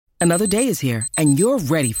Another day is here, and you're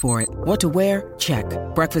ready for it. What to wear? Check.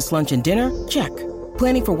 Breakfast, lunch, and dinner? Check.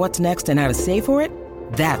 Planning for what's next and how to save for it?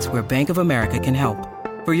 That's where Bank of America can help.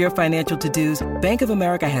 For your financial to-dos, Bank of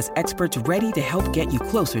America has experts ready to help get you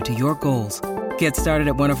closer to your goals. Get started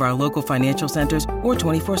at one of our local financial centers or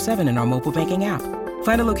 24/7 in our mobile banking app.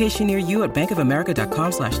 Find a location near you at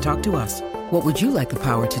bankofamerica.com/talktous. What would you like the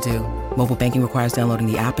power to do? Mobile banking requires downloading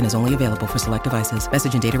the app and is only available for select devices.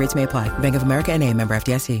 Message and data rates may apply. Bank of America N.A., member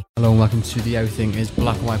FDIC. Hello and welcome to the Everything is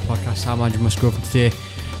Black and White podcast. I'm Andrew Musgrove today,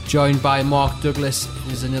 joined by Mark Douglas.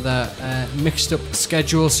 There's another mixed up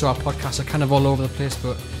schedule, so our podcasts are kind of all over the place,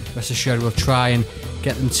 but rest assured we'll try and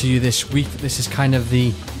get them to you this week. This is kind of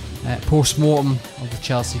the post-mortem of the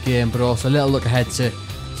Chelsea game, but also a little look ahead to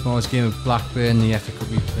tomorrow's game of Blackburn, the FA Cup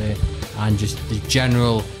replay, and just the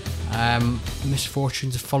general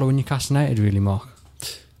misfortunes of following Newcastle United, really, Mark.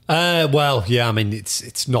 Well, yeah, I mean,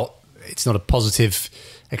 it's not a positive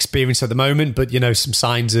experience at the moment, but some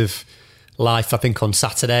signs of life. I think on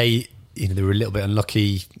Saturday, they were a little bit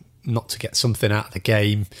unlucky not to get something out of the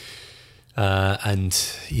game, and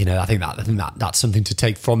I think that's something to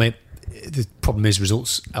take from it. The problem is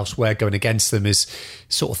results elsewhere going against them is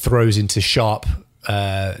sort of throws into sharp.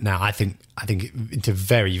 Now, I think into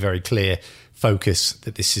very, very clear focus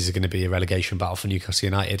that this is going to be a relegation battle for Newcastle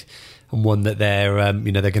United, and one that they're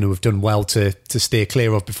going to have done well to steer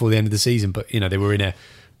clear of before the end of the season. But they were in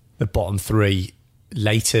the bottom three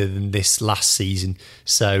later than this last season,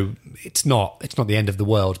 so it's not the end of the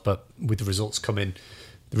world. But with the results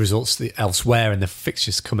elsewhere and the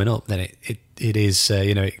fixtures coming up, then it is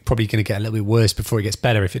probably going to get a little bit worse before it gets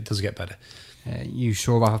better, if it does get better. You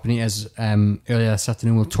saw Rafa Benitez earlier this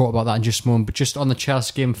afternoon. We'll talk about that in just a moment. But just on the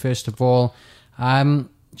Chelsea game, first of all,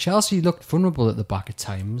 Chelsea looked vulnerable at the back at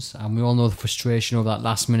times, and we all know the frustration over that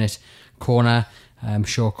last-minute corner. I'm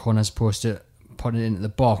sure Corner's supposed to put it into the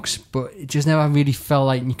box, but it just never really felt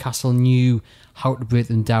like Newcastle knew how to break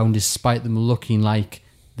them down, despite them looking like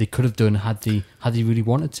they could have done had they really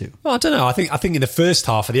wanted to. Well, I don't know. I think in the first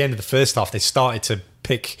half, at the end of the first half, they started to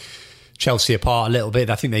pick Chelsea apart a little bit.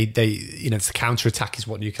 I think they it's the counter attack is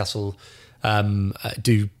what Newcastle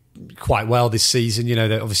do quite well this season.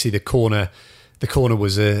 Obviously the corner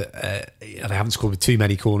was they haven't scored with too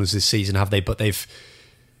many corners this season, have they? But they've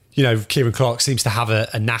Kieran Clark seems to have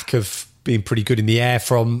a knack of being pretty good in the air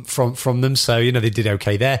from them. So they did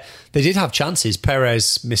okay there. They did have chances.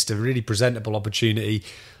 Perez missed a really presentable opportunity.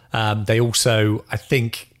 They also, I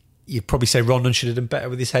think you'd probably say Rondon should have done better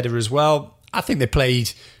with his header as well. I think they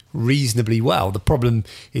played reasonably well. The problem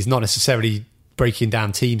is not necessarily breaking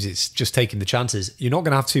down teams, it's just taking the chances. You're not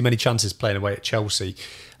going to have too many chances playing away at Chelsea.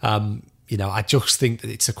 I just think that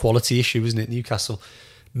it's a quality issue, isn't it? Newcastle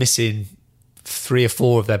missing 3 or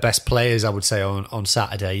 4 of their best players, I would say, on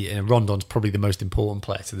Saturday. Rondon's probably the most important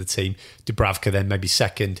player to the team. Dubravka then maybe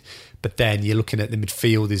second. But then you're looking at the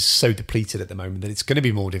midfield is so depleted at the moment that it's going to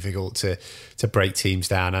be more difficult to break teams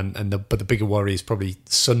down. But the bigger worry is probably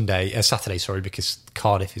Saturday, because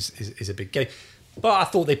Cardiff is a big game. But I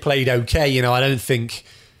thought they played okay. I don't think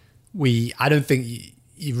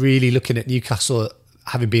you're really looking at Newcastle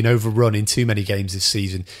having been overrun in too many games this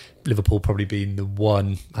season. Liverpool probably being the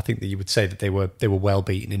one, I think, that you would say that they were well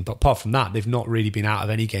beaten in. But apart from that, they've not really been out of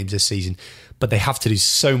any games this season. But they have to do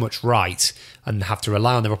so much right and have to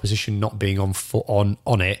rely on their opposition not being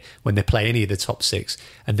on it when they play any of the top 6.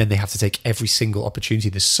 And then they have to take every single opportunity.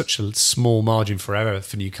 There's such a small margin for error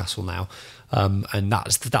for Newcastle now. And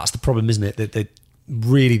that's the problem, isn't it? That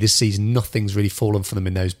really this season, nothing's really fallen for them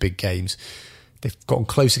in those big games. They've gotten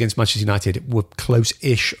close against Manchester United. Were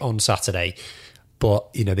close-ish on Saturday.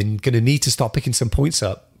 But, they're going to need to start picking some points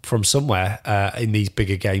up from somewhere in these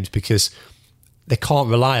bigger games, because they can't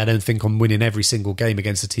rely, I don't think, on winning every single game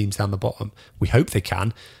against the teams down the bottom. We hope they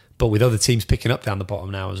can, but with other teams picking up down the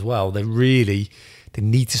bottom now as well, they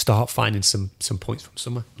need to start finding some points from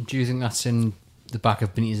somewhere. Do you think that's in the back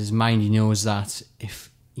of Benitez's mind? He knows that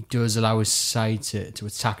if he does allow his side to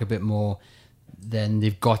attack a bit more, then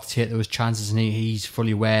they've got to take those chances, and he's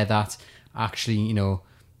fully aware that actually,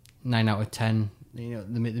 9 out of 10, they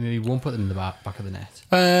maybe won't put them in the back of the net.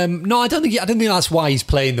 No, I don't think that's why he's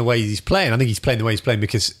playing the way he's playing. I think he's playing the way he's playing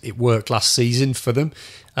because it worked last season for them.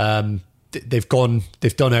 They've done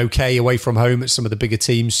okay away from home at some of the bigger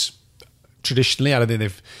teams traditionally. I don't think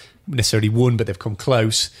they've necessarily won, but they've come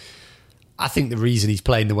close. I think the reason he's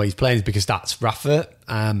playing the way he's playing is because that's Rafa.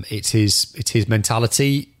 It's his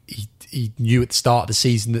mentality. He knew at the start of the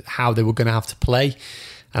season that how they were going to have to play.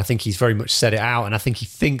 And I think he's very much set it out. And I think he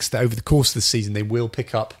thinks that over the course of the season, they will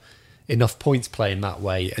pick up enough points playing that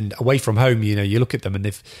way. And away from home, you look at them and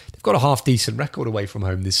they've got a half decent record away from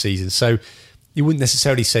home this season. So you wouldn't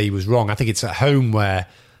necessarily say he was wrong. I think it's at home where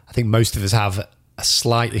I think most of us have a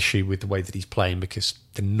slight issue with the way that he's playing, because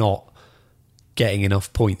they're not getting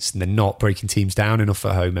enough points and they're not breaking teams down enough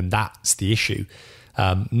at home, and that's the issue.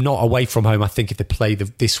 Not away from home. I think if they play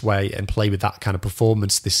this way and play with that kind of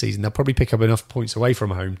performance this season, they'll probably pick up enough points away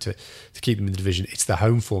from home to keep them in the division. It's the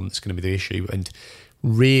home form that's going to be the issue. And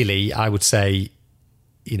really, I would say,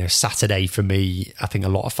 Saturday for me, I think a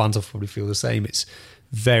lot of fans will probably feel the same. It's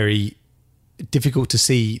very difficult to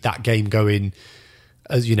see that game going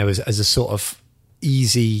as a sort of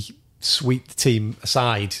easy sweep the team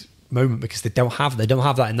aside moment, because they don't have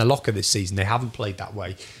that in the locker this season. They haven't played that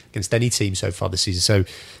way against any team so far this season. So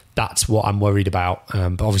that's what I'm worried about.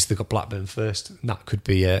 But obviously they've got Blackburn first, and that could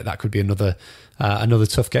be another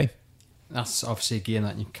tough game. That's obviously a game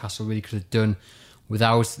that Newcastle really could have done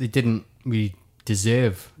without. They didn't really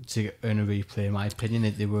deserve to earn a replay, in my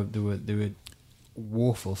opinion. They were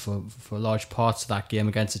woeful for large parts of that game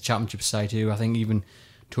against the Championship side, who I think even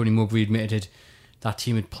Tony Mowbray admitted that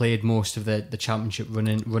team had played most of the Championship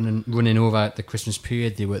running over the Christmas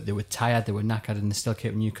period. They were tired, they were knackered, and they still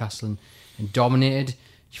kept Newcastle and dominated. Do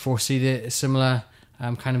you foresee a similar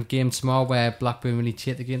kind of game tomorrow where Blackburn really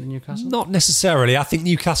take the game to Newcastle? Not necessarily. I think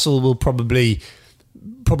Newcastle will probably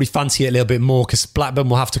fancy it a little bit more, because Blackburn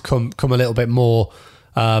will have to come a little bit more.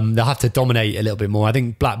 They'll have to dominate a little bit more. I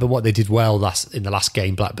think Blackburn, what they did well in the last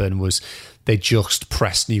game, Blackburn, was they just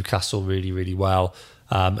pressed Newcastle really, really well.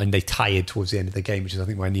 And they tired towards the end of the game, which is, I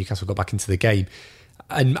think, why Newcastle got back into the game.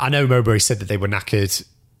 And I know Mowbray said that they were knackered.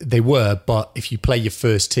 They were, but if you play your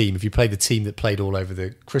first team, if you play the team that played all over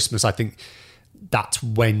the Christmas, I think that's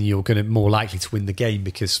when you're going to more likely to win the game,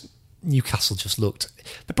 because Newcastle just looked...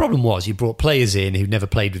 The problem was you brought players in who never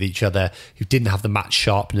played with each other, who didn't have the match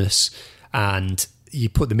sharpness, and you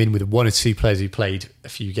put them in with one or two players who played a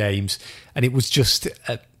few games, and it was just...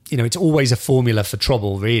 it's always a formula for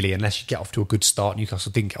trouble, really, unless you get off to a good start.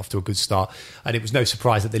 Newcastle didn't get off to a good start, and it was no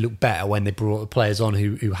surprise that they looked better when they brought the players on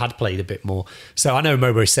who had played a bit more. So I know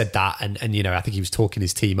Mowbray said that, and I think he was talking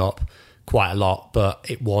his team up quite a lot, but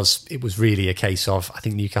it was really a case of, I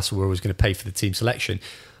think Newcastle were always going to pay for the team selection.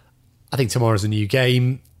 I think tomorrow's a new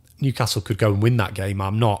game. Newcastle could go and win that game.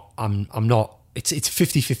 I'm not. It's a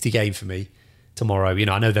 50-50 game for me tomorrow.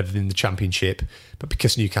 I know they're in the Championship, but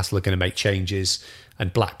because Newcastle are going to make changes,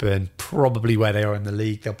 and Blackburn, probably where they are in the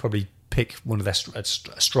league, they'll probably pick one of a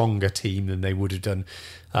stronger team than they would have done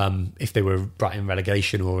if they were right in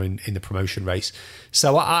relegation or in the promotion race.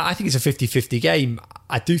 So I think it's a 50-50 game.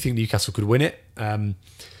 I do think Newcastle could win it.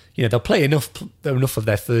 They'll play enough of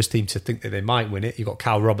their first team to think that they might win it. You've got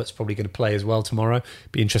Cal Roberts probably going to play as well tomorrow.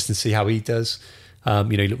 Be interesting to see how he does.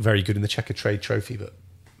 He looked very good in the Checkatrade Trophy, but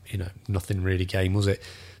nothing really game, was it?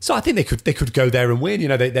 So I think they could go there and win.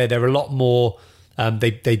 They're a lot more.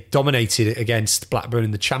 They dominated it against Blackburn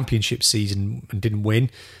in the Championship season and didn't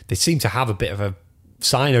win. They seem to have a bit of a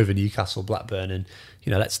sign over Newcastle, Blackburn, and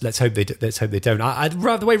let's hope they don't.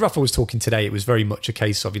 The way Rafa was talking today, it was very much a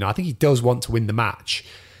case of I think he does want to win the match,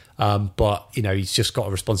 but he's just got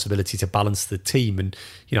a responsibility to balance the team, and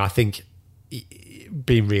I think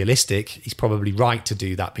being realistic, he's probably right to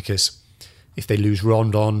do that, because if they lose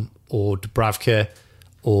Rondon or Dubravka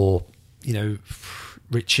or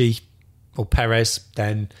Ritchie or Perez,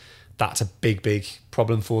 then that's a big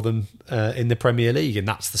problem for them in the Premier League, and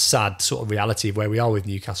that's the sad sort of reality of where we are with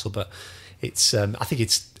Newcastle. But it's I think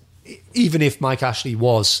it's, even if Mike Ashley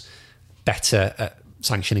was better at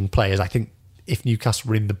sanctioning players, I think if Newcastle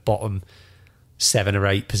were in the bottom 7 or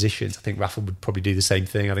 8 positions, I think Rafa would probably do the same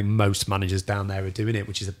thing. I think most managers down there are doing it,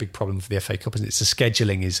 which is a big problem for the FA Cup, isn't it? The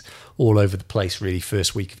scheduling is all over the place, really.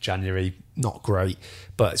 First week of January, not great,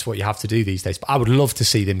 but it's what you have to do these days. But I would love to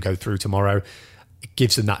see them go through tomorrow. It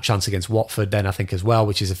gives them that chance against Watford then, I think, as well,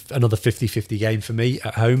 which is another 50-50 game for me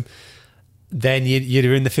at home. Then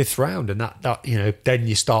you're in the 5th round, and that then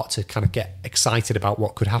you start to kind of get excited about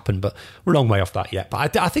what could happen. But we're a long way off that yet.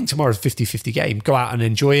 But I think tomorrow's a 50-50 game. Go out and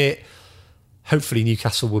enjoy it. Hopefully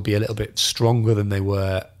Newcastle will be a little bit stronger than they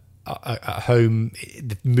were at home.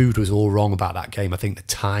 The mood was all wrong about that game. I think the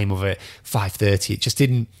time of it, 5:30, it just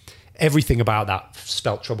didn't... Everything about that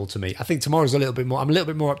spelt trouble to me. I think tomorrow's a little bit more... I'm a little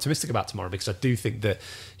bit more optimistic about tomorrow, because I do think that,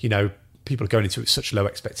 people are going into it with such low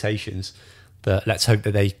expectations, that let's hope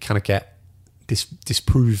that they kind of get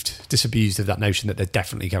disabused of that notion that they're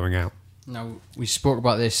definitely going out. Now, we spoke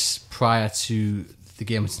about this prior to the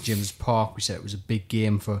game at St James's Park. We said it was a big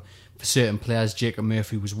game for certain players. Jacob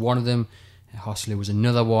Murphy was one of them. Hossley was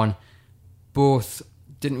another one. Both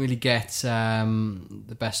didn't really get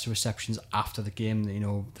the best receptions after the game.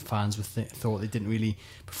 The fans thought they didn't really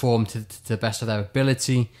perform to the best of their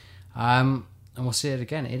ability. And and we'll say it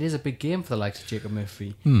again, it is a big game for the likes of Jacob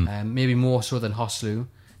Murphy. Maybe more so than Hoslu,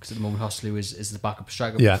 because at the moment Hoslu is the backup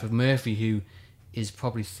striker. Yeah. But for Murphy, who is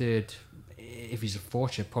probably third, if he's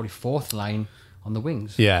fortunate, probably fourth line on the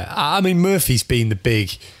wings. Yeah, I mean, Murphy's been the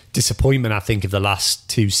big disappointment, I think, of the last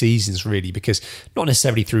 2 seasons, really, because not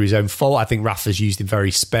necessarily through his own fault. I think Rafa's used him very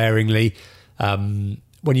sparingly.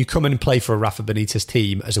 When you come in and play for a Rafa Benitez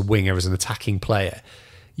team as a winger, as an attacking player,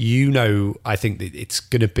 I think that it's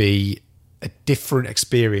going to be a different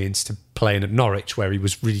experience to playing at Norwich, where he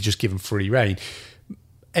was really just given free rein.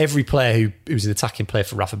 Every player who's an attacking player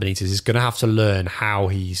for Rafa Benitez is going to have to learn how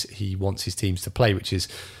he wants his teams to play, which is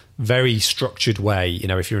very structured way.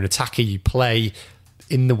 If you're an attacker, you play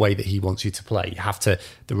in the way that he wants you to play. You have to,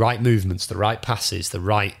 the right movements, the right passes, the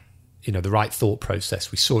right thought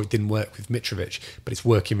process. We saw it didn't work with Mitrovic, but it's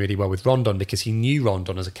working really well with Rondon, because he knew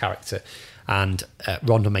Rondon as a character, and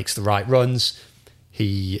Rondon makes the right runs.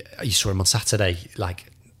 You saw him on Saturday, like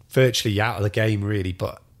virtually out of the game, really,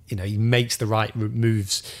 but he makes the right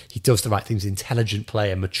moves. He does the right things. Intelligent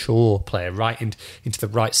player, mature player, right into the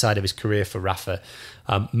right side of his career for Rafa.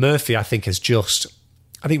 Murphy, I think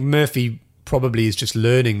Murphy probably is just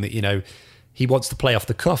learning that, he wants to play off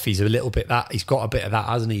the cuff. He's got a bit of that,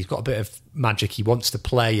 hasn't he? He's got a bit of magic. He wants to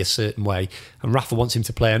play a certain way, and Rafa wants him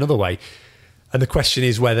to play another way. And the question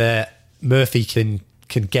is whether Murphy can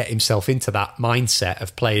get himself into that mindset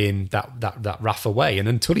of playing that Rafa way. And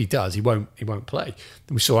until he does, he won't play.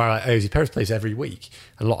 And we saw how Jose Perez plays every week,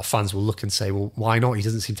 and a lot of fans will look and say, well, why not? He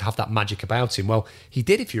doesn't seem to have that magic about him. Well, he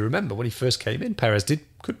did, if you remember, when he first came in. Perez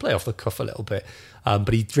could play off the cuff a little bit,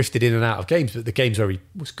 but he drifted in and out of games. But the games where he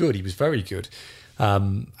was good, he was very good.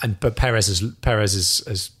 But Perez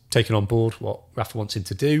has taken on board what Rafa wants him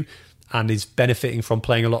to do, and is benefiting from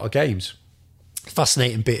playing a lot of games.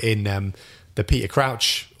 Fascinating bit in the Peter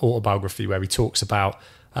Crouch autobiography, where he talks about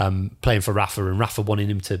playing for Rafa, and Rafa wanting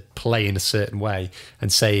him to play in a certain way,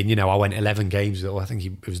 and saying, I went 11 games, or I think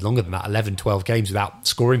it was longer than that, 11, 12 games without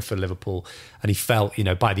scoring for Liverpool. And he felt,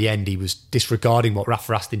 by the end, he was disregarding what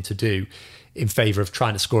Rafa asked him to do in favour of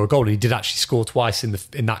trying to score a goal. And he did actually score twice in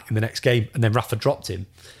the next game, and then Rafa dropped him.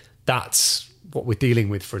 That's what we're dealing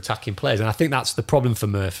with for attacking players. And I think that's the problem for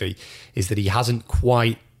Murphy, is that he hasn't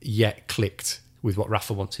quite yet clicked with what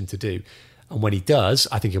Rafa wants him to do. And when he does,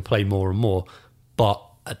 I think he'll play more and more. But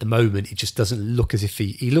at the moment, it just doesn't look as if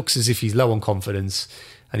he looks as if he's low on confidence,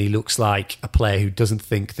 and he looks like a player who doesn't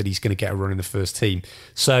think that he's going to get a run in the first team.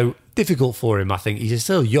 So difficult for him, I think. He's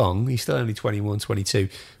still young. He's still only 21, 22.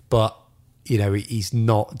 But, he's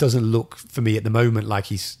not, doesn't look for me at the moment like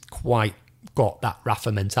he's quite got that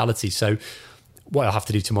Rafa mentality. So what I'll have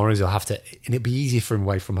to do tomorrow is and it'll be easier for him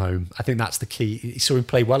away from home. I think that's the key. He saw him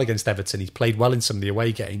play well against Everton. He's played well in some of the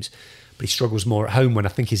away games, but he struggles more at home, when I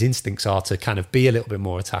think his instincts are to kind of be a little bit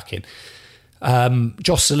more attacking.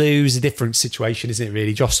 Joselu is a different situation, isn't it,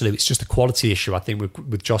 really? Joselu, it's just a quality issue, I think,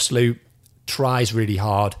 with Joselu. Tries really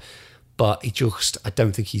hard, but I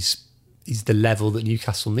don't think he's the level that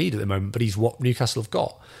Newcastle need at the moment, but he's what Newcastle have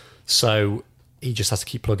got. So he just has to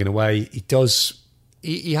keep plugging away.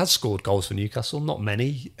 He has scored goals for Newcastle, not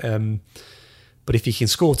many. But if he can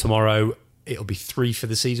score tomorrow, it'll be 3 for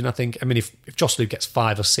the season, I think. I mean, if Joselu gets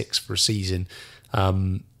 5 or 6 for a season,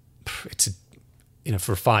 it's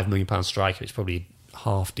for a £5 million striker, it's probably a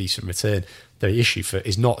half decent return. The issue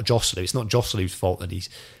is not Joselu. It's not Joselu's fault that he's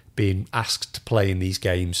being asked to play in these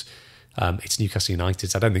games. It's Newcastle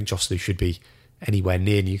United's. I don't think Joselu should be anywhere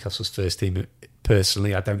near Newcastle's first team.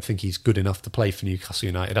 Personally, I don't think he's good enough to play for Newcastle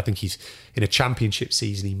United. I think he's in a championship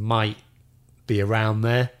season, he might be around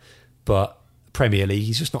there, but Premier League,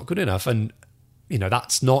 he's just not good enough. And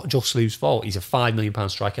that's not Joselu's fault. He's a £5 million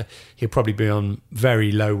striker. He'll probably be on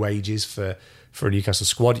very low wages for a Newcastle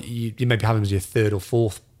squad. You maybe have him as your 3rd or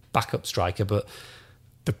 4th backup striker, but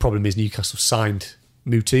the problem is Newcastle signed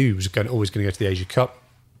Mutu, who was always going to go to the Asia Cup.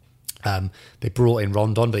 They brought in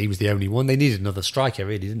Rondon, but he was the only one. They needed another striker,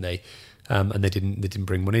 really, didn't they? And they didn't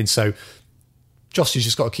bring one in. So Joselu's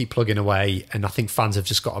just got to keep plugging away, and I think fans have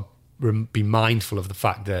just got to be mindful of the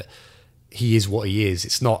fact that he is what he is.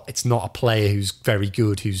 It's not a player who's very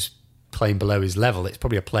good, who's playing below his level. It's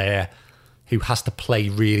probably a player who has to play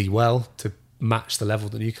really well to match the level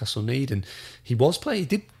that Newcastle need. And he was playing.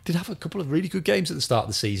 He did have a couple of really good games at the start of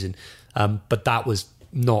the season, but that was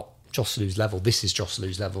not Joselu's level. This is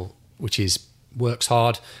Joselu's level, which is works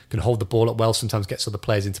hard, can hold the ball up well, sometimes gets other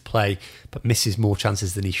players into play, but misses more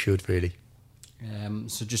chances than he should, really.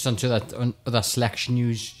 So just onto that other selection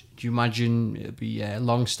news, do you imagine it'll be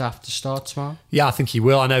Longstaff to start tomorrow? Yeah, I think he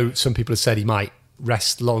will. I know some people have said he might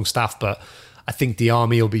rest Longstaff, but I think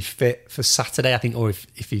Diarmi will be fit for Saturday. I think, or if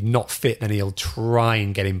he's not fit, then he'll try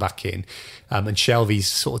and get him back in. And Shelvey's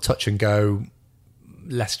sort of touch and go,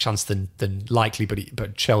 less chance than likely,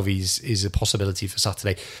 but Shelvey's is a possibility for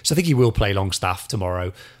Saturday. So I think he will play Longstaff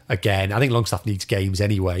tomorrow again. I think Longstaff needs games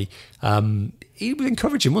anyway. He was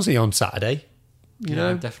encouraging, wasn't he, on Saturday? You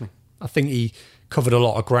know, definitely. I think he covered a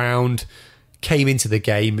lot of ground, came into the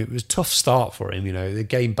game. It was a tough start for him. You know, the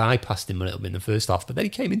game bypassed him a little bit in the first half, but then he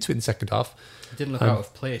came into it in the second half. He didn't look out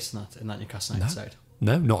of place in that Newcastle United side.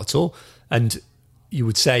 No, not at all. And you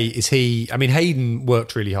would say, is he... I mean, Hayden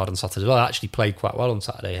worked really hard on Saturday as well. Actually played quite well on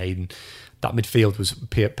Saturday, Hayden. That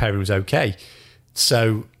midfield pairing was okay.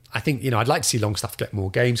 So I think, I'd like to see Longstaff get more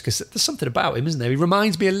games because there's something about him, isn't there? He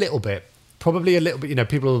reminds me a little bit, probably a little bit,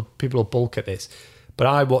 people will balk at this, but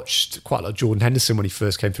I watched quite a lot of Jordan Henderson when he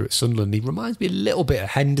first came through at Sunderland. He reminds me a little bit of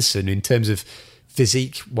Henderson in terms of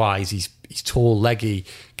physique-wise. He's tall, leggy,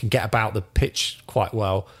 can get about the pitch quite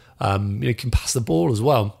well. He can pass the ball as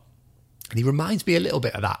well. And he reminds me a little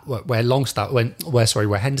bit of that, where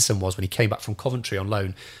Henderson was when he came back from Coventry on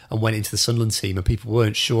loan and went into the Sunderland team, and people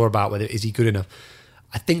weren't sure about whether is he good enough.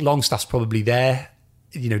 I think Longstaff's probably there,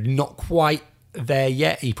 not quite there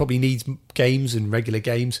yet. He probably needs games and regular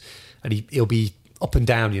games, and he'll be up and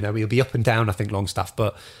down. He'll be up and down. I think Longstaff,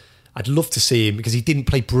 but I'd love to see him because he didn't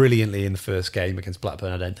play brilliantly in the first game against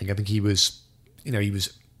Blackburn. I think he was, he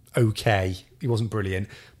was okay. He wasn't brilliant,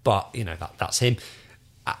 but that's him.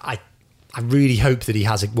 I really hope that he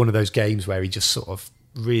has one of those games where he just sort of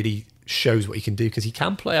really shows what he can do because he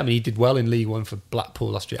can play. I mean, he did well in League One for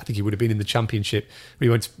Blackpool last year. I think he would have been in the Championship. He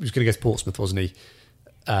was going to go to Portsmouth, wasn't he,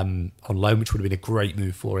 on loan, which would have been a great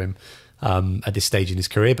move for him at this stage in his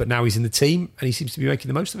career. But now he's in the team and he seems to be making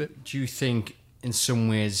the most of it. Do you think, in some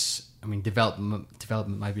ways, I mean, development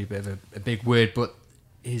might be a bit of a big word, but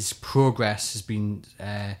his progress has been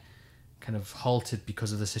kind of halted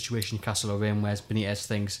because of the situation Newcastle are in, whereas Benitez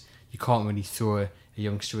thinks you can't really throw a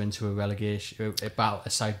youngster into a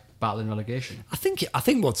side battling relegation. I think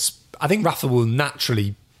Rafa will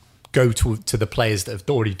naturally go to the players that have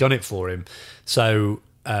already done it for him. So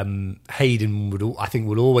Hayden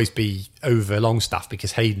would always be over Longstaff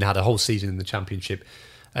because Hayden had a whole season in the Championship,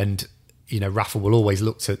 and Rafa will always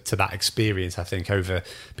look to that experience, I think, over,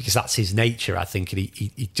 because that's his nature, I think, and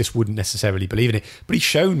he just wouldn't necessarily believe in it. But he's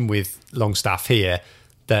shown with Longstaff here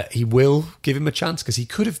that he will give him a chance because he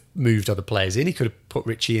could have moved other players in. He could have put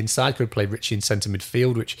Richie inside, could have played Richie in centre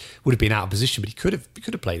midfield, which would have been out of position, but he could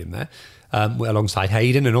have played him there alongside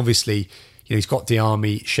Hayden. And obviously, he's got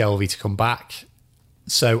Diarmi, Shelvey to come back.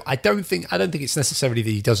 So I don't think it's necessarily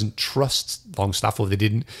that he doesn't trust Longstaff or they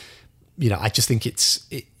didn't. I just think it's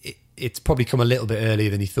probably come a little bit earlier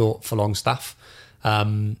than he thought for Longstaff.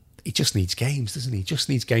 He just needs games, doesn't he? He just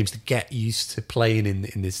needs games to get used to playing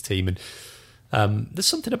in this team. And there's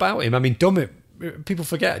something about him. I mean, Dummett, people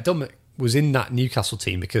forget, Dummett was in that Newcastle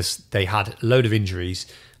team because they had a load of injuries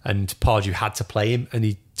and Pardew had to play him and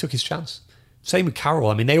he took his chance. Same with Carroll.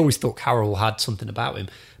 I mean, they always thought Carroll had something about him,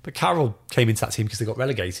 but Carroll came into that team because they got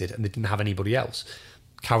relegated and they didn't have anybody else.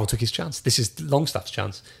 Carroll took his chance. This is Longstaff's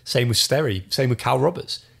chance. Same with Sterry. Same with Cal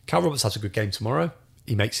Roberts. Cal Roberts has a good game tomorrow.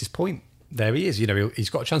 He makes his point. There he is. He's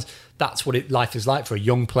got a chance. That's what life is like for a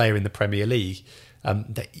young player in the Premier League.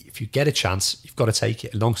 That if you get a chance, you've got to take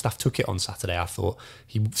it. Longstaff took it on Saturday. I thought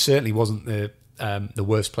he certainly wasn't the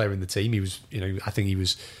worst player in the team. He was, I think he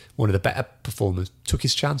was one of the better performers. Took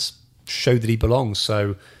his chance, showed that he belongs.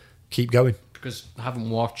 So keep going. Because I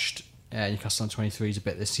haven't watched Newcastle on 23s a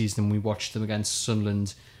bit this season. We watched them against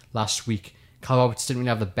Sunderland last week. Cal Roberts didn't really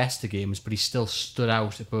have the best of games, but he still stood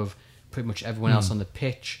out above pretty much everyone else on the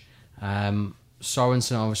pitch.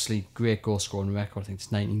 Sorensen, obviously, great goal scoring record. I think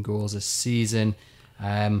it's 19 goals this season.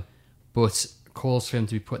 But calls for him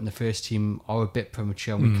to be put in the first team are a bit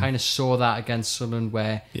premature. And we kind of saw that against Sunderland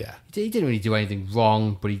where he didn't really do anything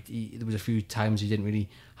wrong, but there was a few times he didn't really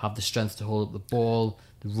have the strength to hold up the ball.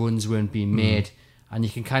 The runs weren't being made. And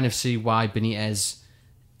you can kind of see why Benitez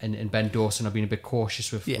and Ben Dawson are being a bit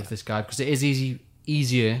cautious with this guy, because it is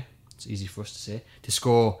easier, it's easy for us to say, to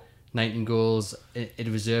score 19 goals at a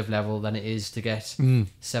reserve level than it is to get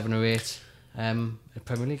 7 or 8 at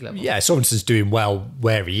Premier League level. Yeah, Sorensen's doing well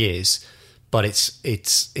where he is, but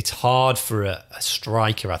it's hard for a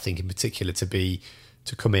striker, I think, in particular, to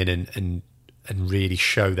come in and really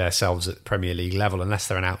show themselves at the Premier League level unless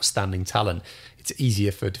they're an outstanding talent. It's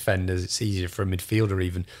easier for defenders, it's easier for a midfielder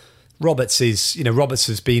even. Roberts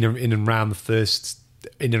has been in and around the first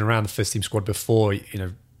team squad before.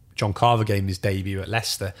 John Carver gave him his debut at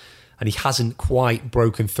Leicester, and he hasn't quite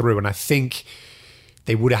broken through. And I think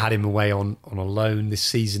they would have had him away on a loan this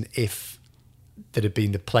season if there had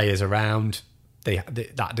been the players around.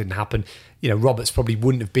 that didn't happen. Roberts probably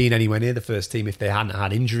wouldn't have been anywhere near the first team if they hadn't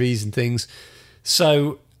had injuries and things.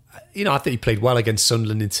 So, I think he played well against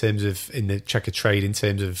Sunderland in the checker trade, in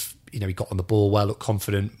terms of, he got on the ball well, looked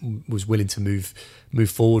confident, was willing to move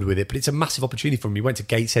forward with it. But it's a massive opportunity for him. He went to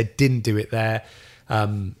Gateshead, didn't do it there.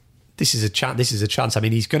 This is a chance. I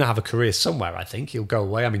mean, he's going to have a career somewhere. I think he'll go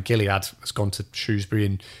away. I mean, Gilead has gone to Shrewsbury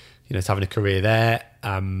and is having a career there.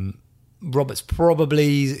 Roberts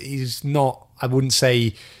he's not. I wouldn't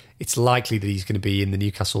say it's likely that he's going to be in the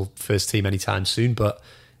Newcastle first team anytime soon, but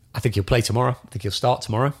I think he'll play tomorrow. I think he'll start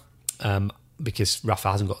tomorrow because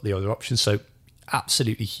Rafa hasn't got the other options. So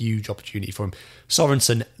absolutely huge opportunity for him.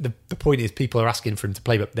 Sorensen, the point is people are asking for him to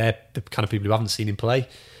play, but they're the kind of people who haven't seen him play.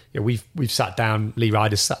 We've sat down, Lee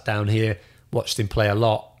Ryder's sat down here, watched him play a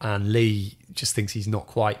lot, and Lee just thinks he's not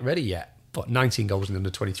quite ready yet. But 19 goals in under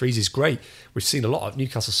 23s is great. We've seen a lot of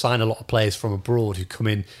Newcastle sign a lot of players from abroad who come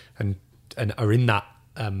in and are in that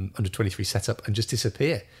under 23 setup and just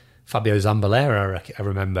disappear. Fabio Zambalera, I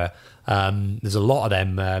remember. There's a lot of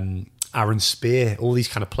them. Aaron Spear, all these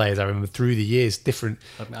kind of players I remember through the years, different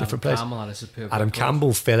players. Adam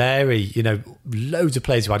Campbell, Phil Airy, loads of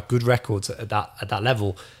players who had good records at that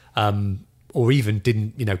level, or even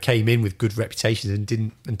didn't, came in with good reputations and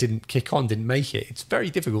didn't kick on, didn't make it. It's very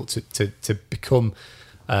difficult to become,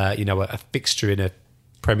 a fixture in a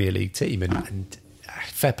Premier League team, and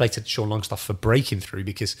fair play to Sean Longstaff for breaking through,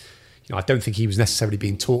 because I don't think he was necessarily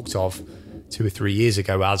being talked of 2 or 3 years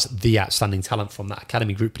ago as the outstanding talent from that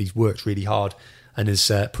academy group, but he's worked really hard and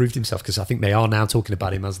has proved himself, because I think they are now talking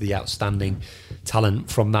about him as the outstanding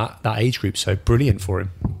talent from that age group. So brilliant for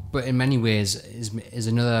him. But in many ways is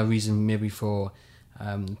another reason maybe for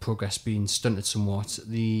progress being stunted somewhat,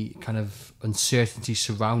 the kind of uncertainty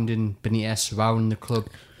surrounding Benitez, surrounding the club,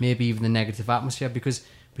 maybe even the negative atmosphere, because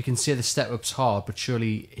we can say the step-up's hard, but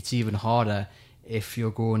surely it's even harder if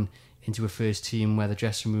you're going into a first team where the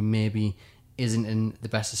dressing room maybe isn't in the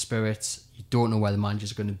best of spirits. You don't know where the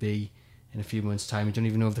manager's going to be in a few months' time. You don't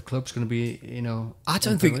even know if the club's going to be, I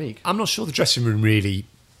don't think. I'm not sure the dressing room really.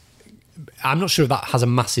 I'm not sure that has a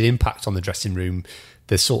massive impact on the dressing room.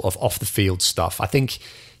 The sort of off the field stuff. I think,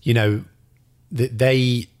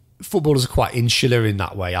 that footballers are quite insular in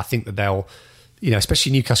that way. I think that they'll,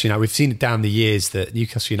 especially Newcastle United. We've seen it down the years that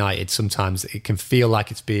Newcastle United, sometimes it can feel like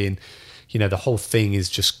it's being, the whole thing is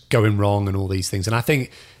just going wrong and all these things. And I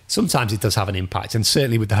think sometimes it does have an impact. And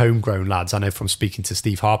certainly with the homegrown lads, I know from speaking to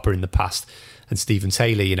Steve Harper in the past and Stephen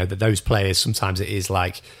Taylor, that those players, sometimes it is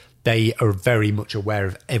like they are very much aware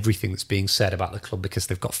of everything that's being said about the club because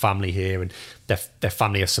they've got family here and their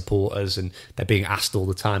family are supporters and they're being asked all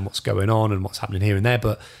the time what's going on and what's happening here and there.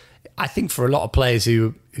 But I think for a lot of players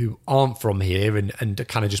who aren't from here and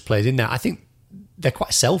kind of just players in there, I think they're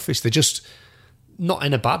quite selfish. They're just not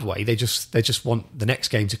in a bad way. They just want the next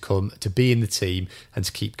game to come, to be in the team and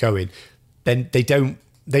to keep going. Then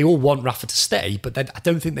they all want Rafa to stay, but then I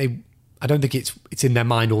don't think it's in their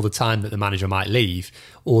mind all the time that the manager might leave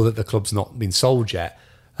or that the club's not been sold yet.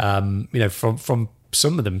 From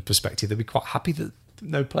some of them perspective, they'll be quite happy that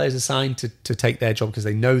no players are signed to take their job because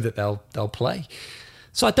they know that they'll play.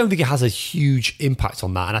 So I don't think it has a huge impact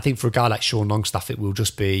on that. And I think for a guy like Sean Longstaff, it will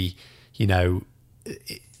just be,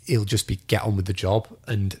 it'll just be get on with the job.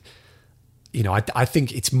 And, I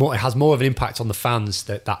think it has more of an impact on the fans,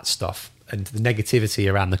 that stuff. And the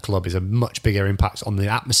negativity around the club is a much bigger impact on the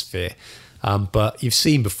atmosphere. But you've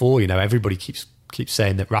seen before, everybody keeps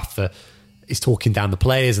saying that Rafa is talking down the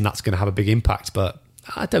players and that's going to have a big impact. But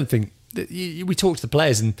I don't think that we talk to the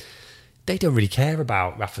players and they don't really care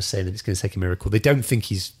about Rafa saying that it's going to take a miracle. They don't think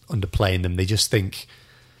he's underplaying them. They just think,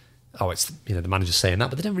 it's the manager's saying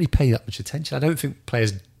that, but they don't really pay that much attention. I don't think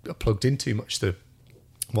players are plugged in too much to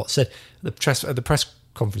what's said. At the press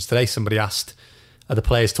conference today, somebody asked, are the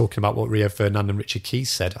players talking about what Rio Ferdinand and Richard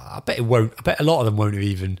Keys said? I bet a lot of them won't have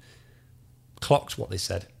even clocked what they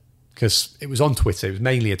said because it was on Twitter. It was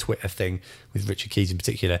mainly a Twitter thing with Richard Keys in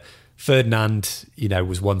particular. Ferdinand,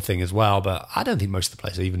 was one thing as well, but I don't think most of the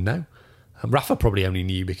players even know. Rafa probably only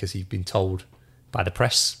knew because he'd been told by the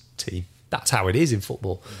press team. That's how it is in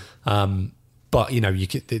football. But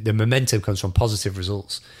the momentum comes from positive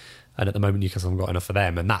results. And at the moment, Newcastle haven't got enough for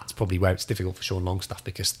them. And that's probably where it's difficult for Sean Longstaff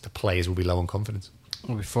because the players will be low on confidence.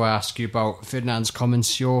 Well, before I ask you about Ferdinand's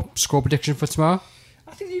comments, your score prediction for tomorrow?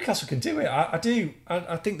 I think Newcastle can do it. I do.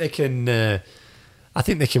 I think they can. I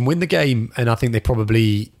think they can win the game, and I think they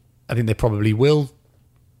probably will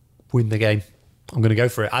win the game. I'm going to go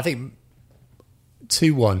for it. I think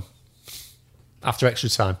 2-1 after extra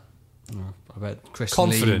time. I bet Chris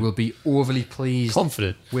Lee will be overly pleased.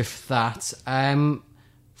 Confident with that.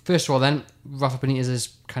 first of all, then Rafa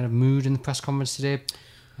Benitez's kind of mood in the press conference today,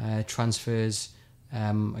 transfers.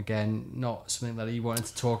 Again, not something that he wanted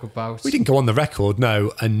to talk about. We didn't go on the record,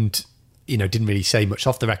 no, and didn't really say much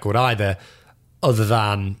off the record either, other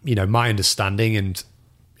than my understanding, and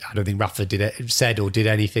I don't think Rafa said or did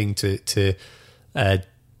anything to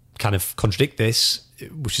kind of contradict this,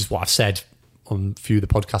 which is what I've said on a few of the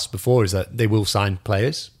podcasts before, is that they will sign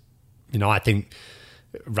players. I think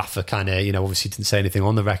Rafa kind of obviously didn't say anything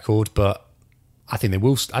on the record, but I think they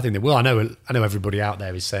will. I know everybody out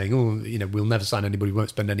there is saying, we'll never sign anybody, we won't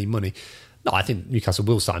spend any money. No, I think Newcastle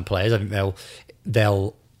will sign players. I think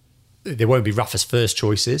they won't be Rafa's first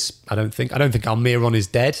choices. I don't think Almiron is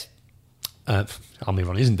dead.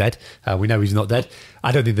 Almiron isn't dead. We know he's not dead.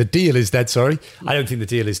 I don't think the deal is dead. Sorry, I don't think the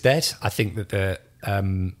deal is dead. I think that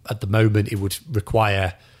at the moment it would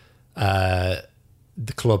require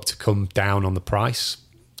the club to come down on the price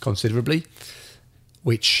considerably,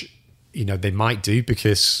 which they might do,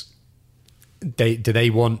 because they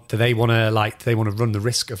want to run the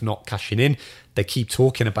risk of not cashing in. They keep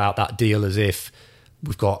talking about that deal as if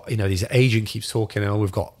we've got this agent keeps talking,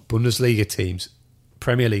 we've got Bundesliga teams,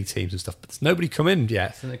 Premier League teams and stuff, but there's nobody come in yet.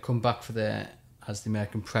 I think they come back for as the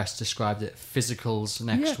American press described it, physicals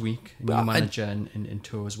next week. New manager in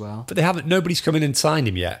tour as well. But nobody's come in and signed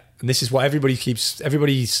him yet. And this is what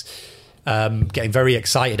everybody's getting very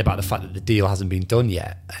excited about, the fact that the deal hasn't been done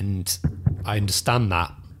yet. And I understand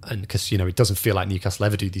that. And because, it doesn't feel like Newcastle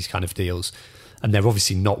ever do these kind of deals. And they're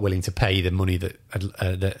obviously not willing to pay the money that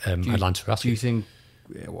Atlanta are asking. Do you think,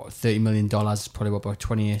 $30 million is probably about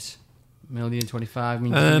 28 million, 25? I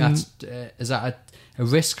mean, do you think is that a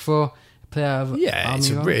risk for a player? It's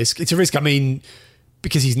a risk. It's a risk. I mean,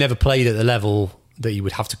 because he's never played at the level that you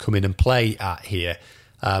would have to come in and play at here.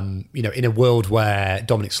 In a world where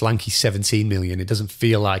Dominic Solanke's 17 million, it doesn't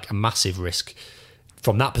feel like a massive risk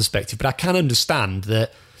from that perspective. But I can understand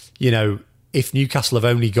that, if Newcastle have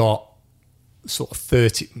only got sort of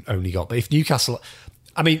 30, but if Newcastle,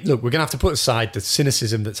 I mean, look, we're going to have to put aside the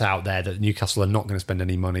cynicism that's out there that Newcastle are not going to spend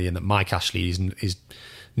any money, and that Mike Ashley is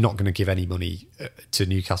not going to give any money to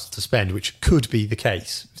Newcastle to spend, which could be the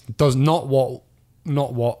case. Does not what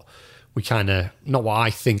I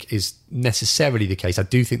think is necessarily the case. I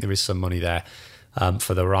do think there is some money there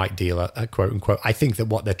for the right deal, quote unquote. I think that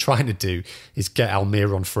what they're trying to do is get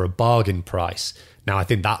Almiron for a bargain price. Now, I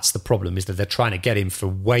think that's the problem, is that they're trying to get him for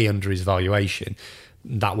way under his valuation.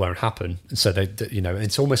 That won't happen. And so,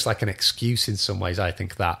 it's almost like an excuse in some ways, I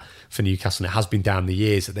think, that for Newcastle. And it has been down the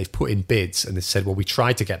years that they've put in bids and they said, well, we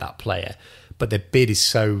tried to get that player, but their bid is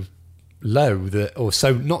so low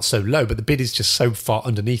not so low, but the bid is just so far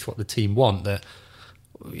underneath what the team want that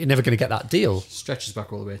you're never going to get that deal. Stretches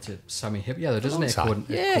back all the way to Sami Hyypiä, doesn't it?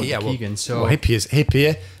 Keegan.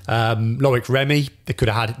 Hyypiä, Loic Remy. They could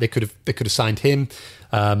have signed him.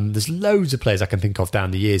 There's loads of players I can think of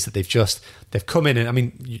down the years that they've come in, and I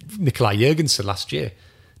mean, Nikolai Jurgensen last year.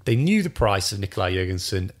 They knew the price of Nikolai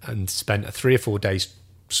Jurgensen and spent 3 or 4 days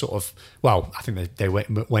sort of. Well, I think they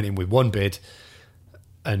went in with one bid.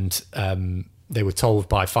 And they were told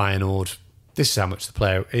by Feyenoord, this is how much the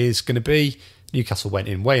player is going to be. Newcastle went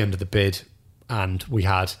in way under the bid, and we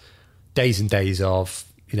had days and days of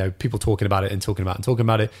people talking about it and talking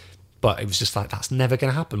about it. But it was just like, that's never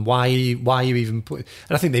going to happen. Why are you even putting?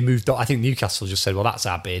 And I think they moved on. I think Newcastle just said, well, that's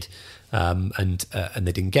our bid, and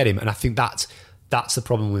they didn't get him. And I think that's the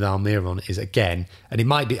problem with Almiron, is, again, and it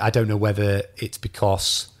might be, I don't know whether it's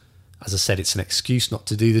because, as I said, it's an excuse not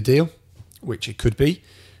to do the deal, which it could be.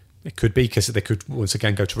 It could be because they could once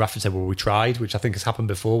again go to Rafa and say, well, we tried, which I think has happened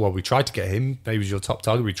before. Well, we tried to get him. He was your top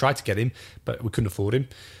target. We tried to get him, but we couldn't afford him.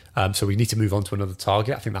 So we need to move on to another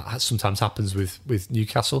target. I think that sometimes happens with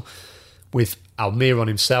Newcastle. With Almiron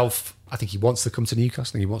himself, I think he wants to come to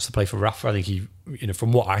Newcastle. He wants to play for Rafa. I think he,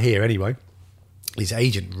 from what I hear anyway, his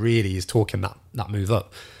agent really is talking that move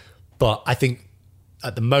up. But I think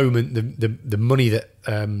at the moment, the money that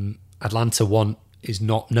Atlanta want is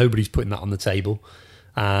nobody's putting that on the table.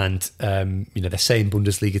 And they're saying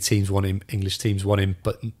Bundesliga teams want him, English teams want him,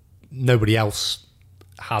 but nobody else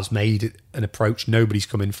has made an approach. Nobody's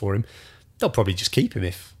come in for him. They'll probably just keep him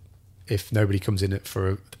if nobody comes in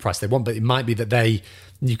for the price they want. But it might be that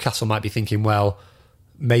Newcastle might be thinking, well,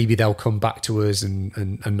 maybe they'll come back to us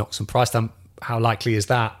and knock some price down. How likely is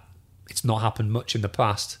that? It's not happened much in the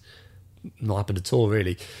past. Not happened at all,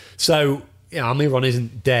 really. So, Almiron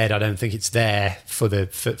isn't dead. I don't think it's there for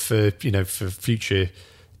future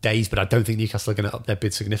days, but I don't think Newcastle are going to up their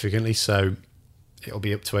bid significantly. So it'll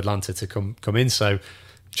be up to Atlanta to come in. So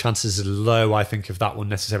chances are low, I think, of that one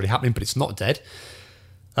necessarily happening, but it's not dead.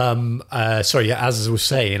 Sorry, as I was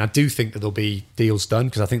saying, I do think that there'll be deals done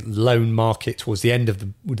because I think the loan market towards the end of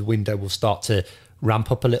the window will start to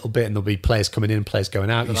ramp up a little bit, and there'll be players coming in and players going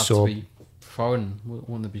out. They'll have to be foreign,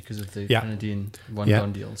 won't they, because of the Kennedy and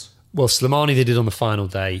Rondon deals? Well, Slimani they did on the final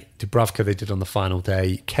day. Dubravka they did on the final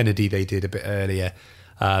day. Kennedy they did a bit earlier.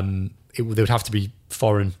 There would have to be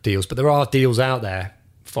foreign deals, but there are deals out there,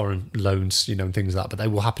 foreign loans, and things like that. But they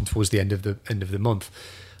will happen towards the end of the month.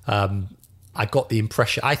 I got the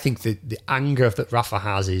impression. I think that the anger that Rafa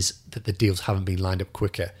has is that the deals haven't been lined up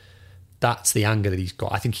quicker. That's the anger that he's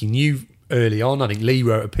got. I think he knew early on. I think Lee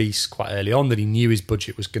wrote a piece quite early on that he knew his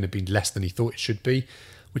budget was going to be less than he thought it should be,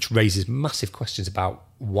 which raises massive questions about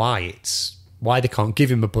why they can't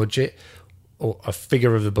give him a budget or a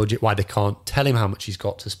figure of the budget, why they can't tell him how much he's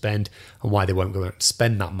got to spend, and why they won't go out and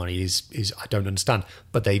spend that money is I don't understand.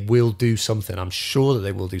 But they will do something. I'm sure that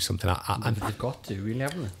they will do something. They've got to, really,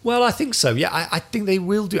 haven't they? Well, I think so. Yeah, I think they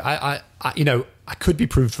will do. I could be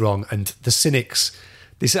proved wrong. And the cynics,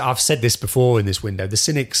 I've said this before in this window. The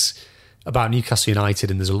cynics about Newcastle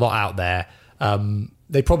United, and there's a lot out there.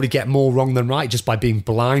 They probably get more wrong than right just by being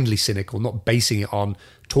blindly cynical, not basing it on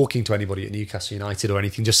talking to anybody at Newcastle United or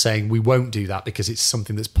anything, just saying we won't do that because it's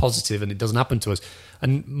something that's positive and it doesn't happen to us.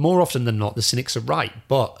 And more often than not, the cynics are right.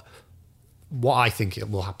 But what I think it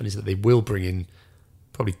will happen is that they will bring in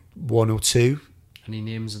probably one or two. Any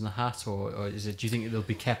names in the hat, or is it? Do you think they'll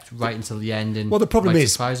be kept right until the end? And well, the problem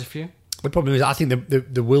is, surprise a few. The problem is, I think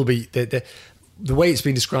there will be the way it's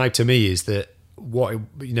been described to me is that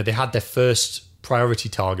they had their first priority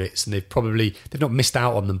targets and they've not missed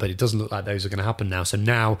out on them, but it doesn't look like those are going to happen now. So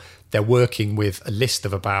now they're working with a list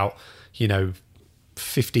of about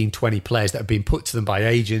 15, 20 players that have been put to them by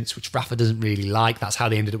agents, which Rafa doesn't really like. That's how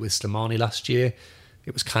they ended up with Slimani last year.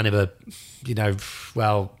 It was kind of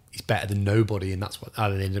he's better than nobody, and that's how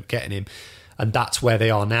they ended up getting him. And that's where they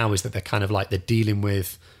are now, is that they're kind of like they're dealing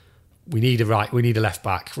with we need a left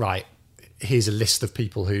back, right? Here's a list of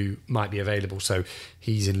people who might be available. So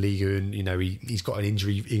he's in Liga and, he's got an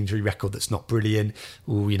injury record that's not brilliant.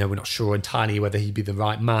 We're not sure entirely whether he'd be the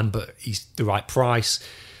right man, but he's the right price.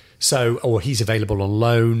 So, or he's available on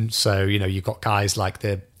loan. So, you've got guys like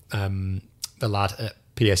the lad at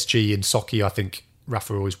PSG and Soccer, I think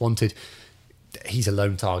Rafa always wanted. He's a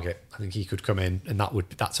loan target. I think he could come in, and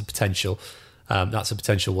that's a potential. That's a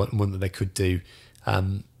potential one that they could do.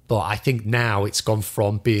 But I think now it's gone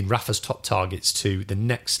from being Rafa's top targets to the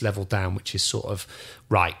next level down, which is sort of,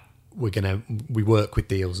 right, we work with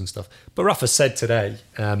deals and stuff. But Rafa said today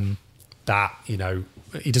that,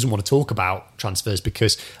 he doesn't want to talk about transfers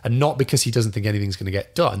and not because he doesn't think anything's going to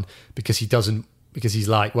get done, because he's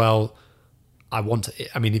like, well,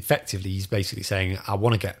 effectively he's basically saying, I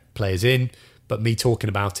want to get players in, but me talking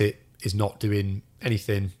about it is not doing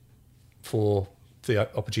anything for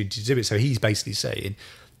the opportunity to do it. So he's basically saying,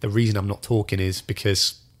 the reason I'm not talking is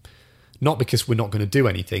not because we're not going to do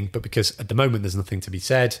anything, but because at the moment there's nothing to be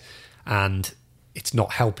said, and it's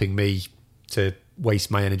not helping me to waste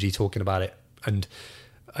my energy talking about it and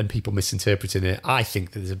people misinterpreting it. I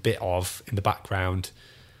think that there's a bit of, in the background,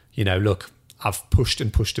 look, I've pushed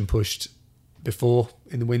and pushed and pushed before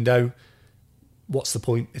in the window. What's the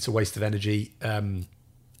point? It's a waste of energy.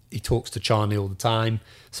 He talks to Charnley all the time,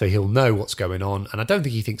 so he'll know what's going on. And I don't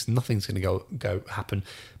think he thinks nothing's going to go happen,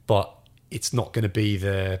 but it's not going to be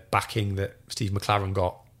the backing that Steve McLaren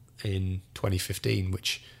got in 2015, or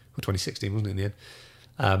 2016, wasn't it, in the end?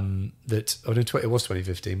 It was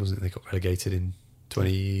 2015, wasn't it? They got relegated in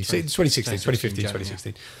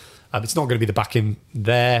 2016. It's not going to be the backing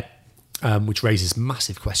there, which raises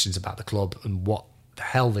massive questions about the club and what the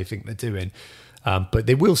hell they think they're doing. But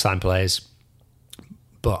they will sign players.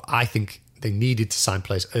 But I think they needed to sign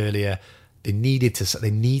players earlier. They need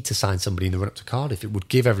to sign somebody in the run-up to Cardiff. It would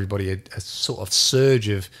give everybody a sort of surge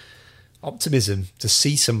of optimism to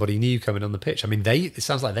see somebody new coming on the pitch. It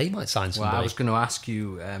sounds like they might sign somebody. Well, I was going to ask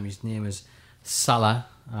you, his name is Salah,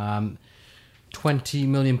 £20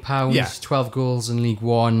 million, 12 goals in League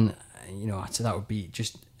One. So that would be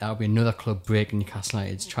another club breaking Newcastle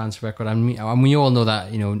United's transfer record. And we all know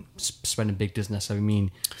that, spending big doesn't necessarily mean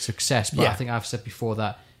success. But I think I've said before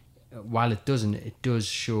that while it doesn't, it does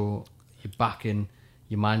show you're backing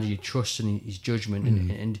your manager, you trust in his judgment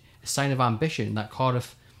and a sign of ambition that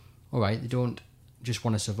Cardiff, all right, they don't just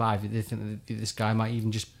want to survive. They think that this guy might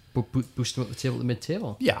even just boost them up the table at the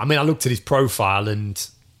mid-table. Yeah, I looked at his profile and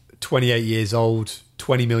 28 years old,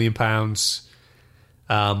 £20 million,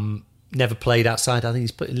 never played outside. I think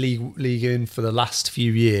he's put in League in for the last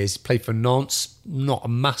few years. Played for Nantes, not a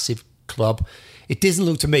massive club. it doesn't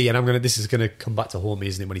look to me, and this is going to come back to haunt me,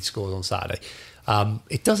 isn't it, when he scores on Saturday?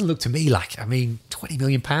 It doesn't look to me like, I mean, £20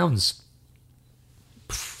 million,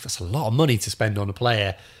 that's a lot of money to spend on a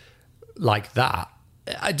player like that.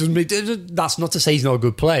 That's not to say he's not a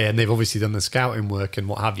good player, and they've obviously done the scouting work and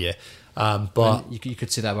what have you. But you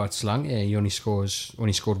could say that about Solanke. He only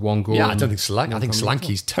scored one goal. Yeah, I don't think Solanke. I think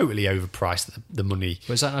Solanke's totally overpriced. The money.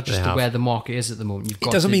 But is that not just where the market is at the moment?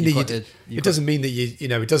 It doesn't mean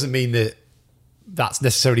that that's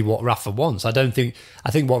necessarily what Rafa wants. I think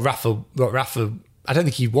what Rafa. I don't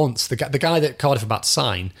think he wants the guy that Cardiff are about to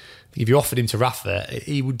sign. If you offered him to Rafa,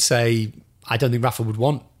 he would say, I don't think Rafa would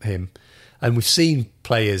want him. And we've seen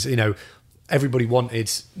players, everybody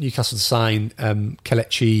wanted Newcastle to sign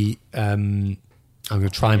Kelechi, I'm going to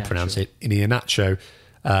try and pronounce it, Iheanacho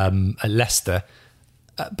at Leicester,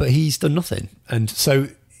 but he's done nothing. And so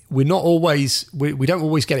we don't always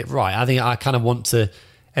get it right. I think I kind of want to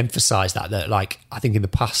emphasise that like, I think in the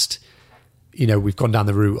past, we've gone down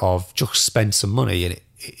the route of just spend some money, and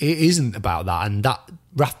it isn't about that. And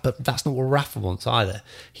but that's not what Rafa wants either.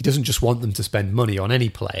 He doesn't just want them to spend money on any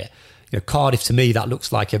player. Cardiff, to me, that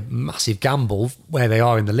looks like a massive gamble where they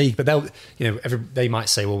are in the league. But they might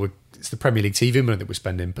say, well, it's the Premier League TV money that we're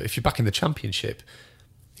spending. But if you're back in the Championship,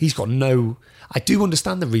 he's got no. I do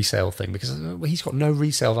understand the resale thing, because he's got no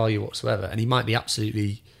resale value whatsoever, and he might be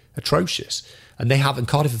absolutely atrocious. And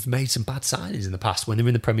Cardiff have made some bad signings in the past. When they were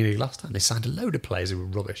in the Premier League last time, they signed a load of players who were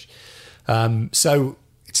rubbish. So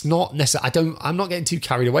it's not necessarily. I'm not getting too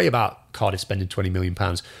carried away about Cardiff spending £20 million.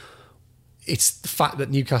 It's the fact that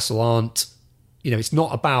Newcastle aren't, it's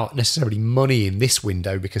not about necessarily money in this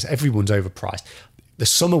window, because everyone's overpriced. The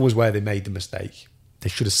summer was where they made the mistake. They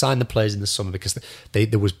should have signed the players in the summer, because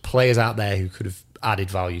there was players out there who could have added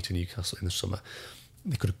value to Newcastle in the summer.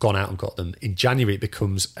 They could have gone out and got them. In January, it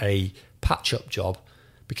becomes a patch-up job,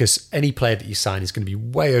 because any player that you sign is going to be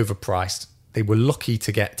way overpriced. They were lucky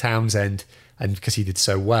to get Townsend, and because he did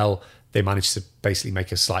so well, they managed to basically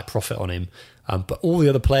make a slight profit on him. But all the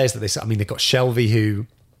other players that they've got Shelvey, who,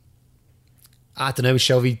 I don't know, is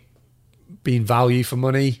Shelvey being value for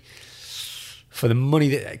money? For the money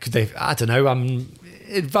that could they, I don't know.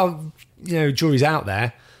 Jury's out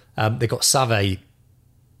there. They got Save,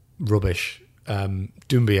 rubbish.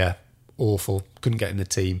 Doumbia, awful. Couldn't get in the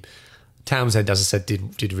team. Townsend, as I said,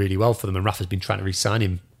 did really well for them, and Rafa's been trying to re-sign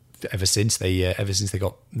him ever since they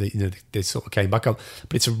got they sort of came back up.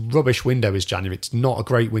 But it's a rubbish window, is January. It's not a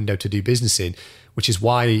great window to do business in, which is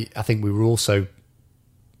why I think we were also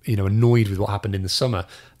annoyed with what happened in the summer.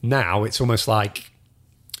 Now it's almost like,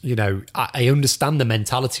 I understand the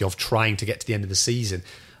mentality of trying to get to the end of the season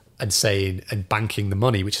and banking the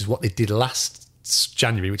money, which is what they did last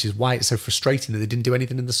January, which is why it's so frustrating that they didn't do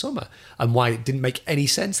anything in the summer, and why it didn't make any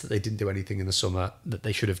sense that they didn't do anything in the summer that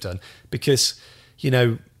they should have done, because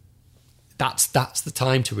that's the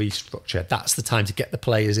time to restructure. That's the time to get the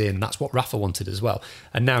players in. That's what Rafa wanted as well.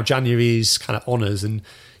 And now January is kind of honours, and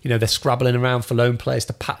they're scrabbling around for loan players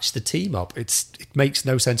to patch the team up. It makes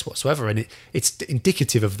no sense whatsoever, and it's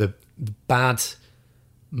indicative of the bad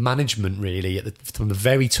management, really, from the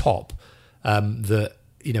very top. That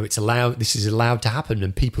this is allowed to happen,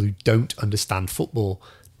 and people who don't understand football.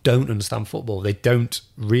 They don't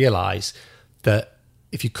realise that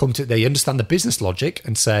if you they understand the business logic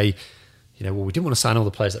and say, well, we didn't want to sign all the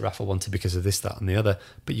players that Rafa wanted because of this, that, and the other.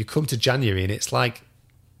 But you come to January and it's like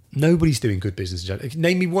nobody's doing good business in January.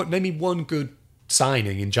 Name me one good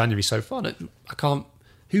signing in January so far. I can't.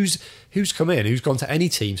 Who's come in? Who's gone to any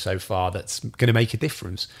team so far that's going to make a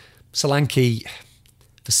difference? Solanke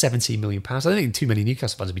for £17 million. I don't think too many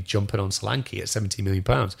Newcastle fans would be jumping on Solanke at £17 million.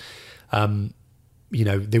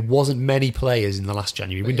 There wasn't many players in the last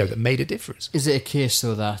January window that made a difference. Is it a case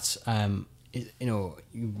though that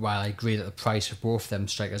while I agree that the price for both them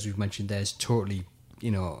strikers we've mentioned there is totally,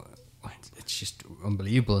 it's just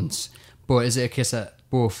unbelievable. But is it a case that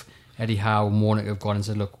both Eddie Howe and Warnock have gone and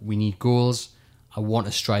said, look, we need goals, I want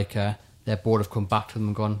a striker. Their board have come back to them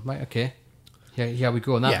and gone, right, okay, here we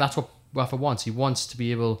go. And that's what Rafa wants. He wants to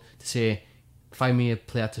be able to say, find me a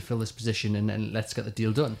player to fill this position and let's get the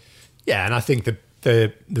deal done. Yeah, and I think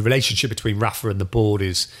the relationship between Rafa and the board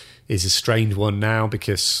is a strained one now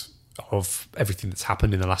because of everything that's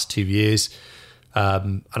happened in the last 2 years.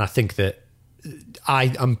 And I think that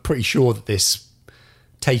I'm pretty sure that this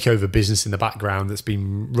takeover business in the background that's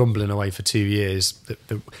been rumbling away for 2 years,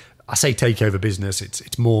 I say takeover business,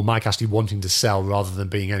 it's more Mike Ashley wanting to sell rather than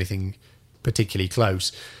being anything particularly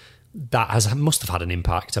close. That must have had an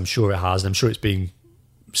impact. I'm sure it has, and I'm sure it's being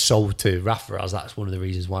sold to Rafa as that's one of the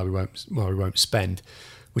reasons why we won't spend,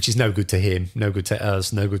 which is no good to him, no good to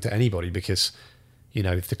us, no good to anybody, because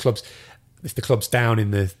if the clubs, if the club's down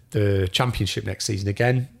in the Championship next season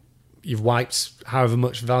again, you've wiped however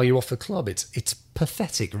much value off the club. It's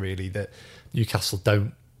pathetic, really, that Newcastle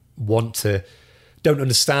don't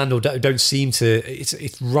understand or don't seem to.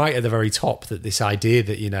 It's right at the very top that this idea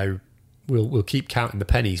that we'll keep counting the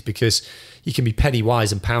pennies, because you can be penny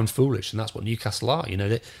wise and pound foolish, and that's what Newcastle are.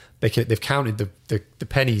 They've counted the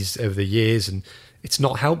pennies over the years, and it's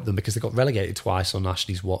not helped them because they got relegated twice on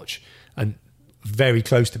Ashley's watch, and very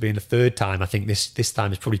close to being the third time. I think this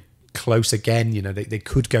time is probably close again. They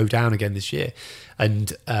could go down again this year,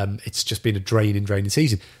 and it's just been a draining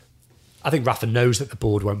season. I think Rafa knows that the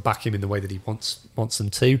board won't back him in the way that he wants them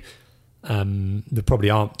to. There probably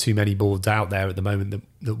aren't too many boards out there at the moment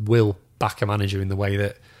that will back a manager in the way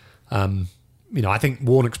that I think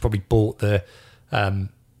Warnock's probably bought the kind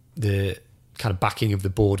of backing of the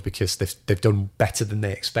board because they've done better than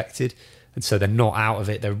they expected, and so they're not out of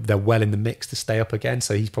it. They're well in the mix to stay up again.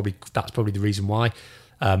 So that's probably the reason why.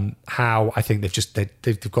 How I think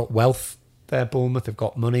they've got wealth there, Bournemouth. They've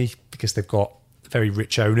got money because they've got very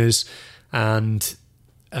rich owners and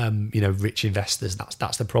rich investors.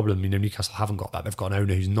 That's the problem. Newcastle haven't got that. They've got an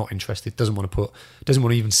owner who's not interested, doesn't want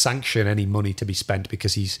to even sanction any money to be spent,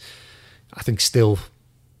 because he's, I think, still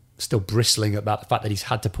bristling about the fact that he's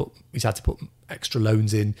had to put extra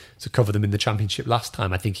loans in to cover them in the Championship last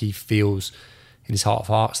time. I think he feels in his heart of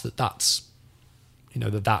hearts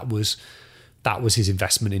that was his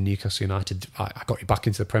investment in Newcastle United. I got you back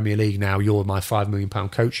into the Premier League. Now you're my £5 million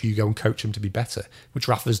coach. You go and coach him to be better, which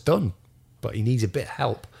Rafa's done, but he needs a bit of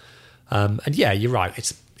help. And yeah, you're right.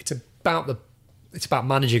 It's about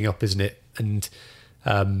managing up, isn't it? And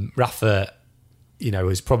Rafa,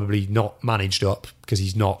 has probably not managed up because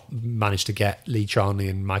he's not managed to get Lee Charnley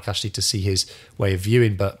and Mike Ashley to see his way of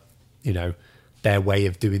viewing. But their way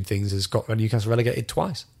of doing things has got Newcastle relegated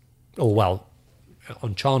twice. Or well,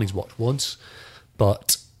 on Charney's watch once,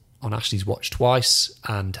 but on Ashley's watch twice.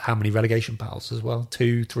 And how many relegation battles as well?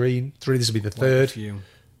 2, 3. This will be the third.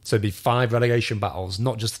 So it'd be 5 relegation battles,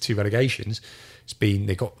 not just the 2 relegations.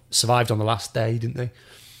 They got survived on the last day, didn't they?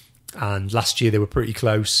 And last year they were pretty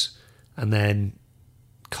close. And then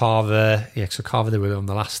Carver, they were on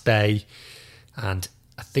the last day, and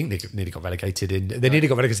I think they nearly got relegated. They nearly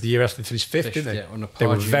got relegated the year after they finished 5th, didn't they? Yeah, they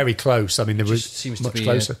were very close. I mean, they were much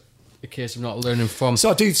closer. A case of not learning from. So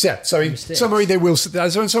I do, yeah. So in summary,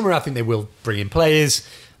 I think they will bring in players,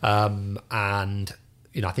 and I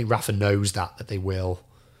think Rafa knows that they will.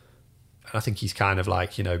 And I think he's kind of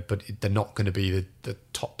like, but they're not going to be the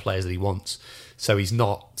top players that he wants. So he's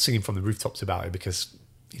not singing from the rooftops about it because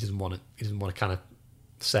he doesn't want to kind of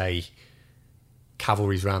say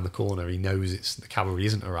cavalry's around the corner. He knows the cavalry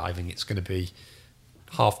isn't arriving. It's going to be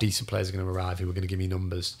half decent players are going to arrive who are going to give me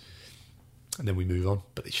numbers, and then we move on.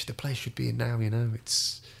 But the players should be in now.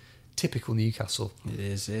 It's typical Newcastle. It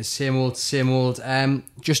is. It's same old.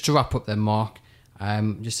 Just to wrap up then, Mark,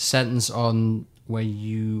 just a sentence on where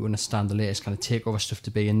you understand the latest kind of takeover stuff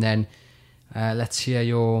to be, and then let's hear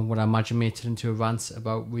your, what I imagine made it into a rant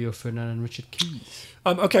about Rio Ferdinand and Richard Keys.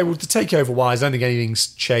 Okay, well, the takeover-wise, I don't think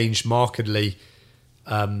anything's changed markedly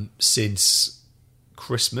since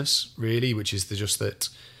Christmas, really, which is just that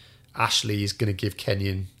Ashley is going to give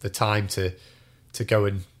Kenyon the time to go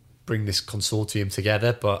and bring this consortium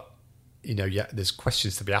together. But, there's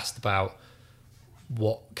questions to be asked about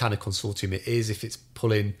what kind of consortium it is, if it's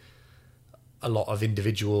pulling a lot of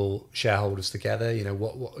individual shareholders together. The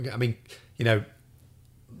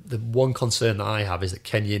one concern that I have is that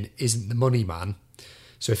Kenyon isn't the money man.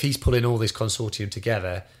 So if he's pulling all this consortium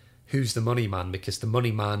together, who's the money man? Because the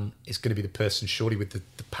money man is going to be the person surely with the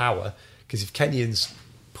power. Because if Kenyon's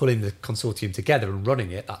pulling the consortium together and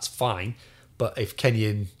running it, that's fine. But if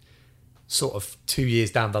Kenyon sort of 2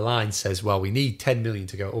 years down the line says, well, we need 10 million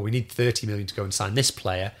to go, or we need 30 million to go and sign this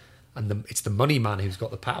player, and it's the money man who's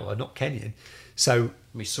got the power, not Kenyon. So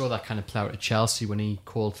we saw that kind of play out at Chelsea when he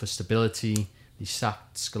called for stability. He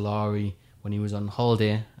sacked Scolari when he was on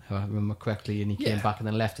holiday, if I remember correctly, and he came back and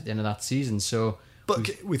then left at the end of that season. So,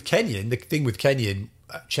 but with Kenyon, the thing with Kenyon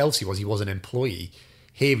at Chelsea was he was an employee.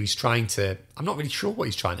 Here he's trying to. I'm not really sure what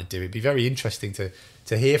he's trying to do. It'd be very interesting to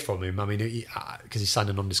hear from him. I mean, because he signed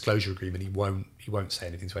a non-disclosure agreement, he won't say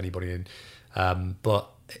anything to anybody. But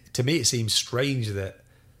to me, it seems strange that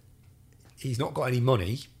he's not got any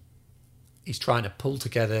money. He's trying to pull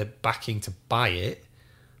together backing to buy it,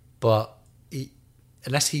 but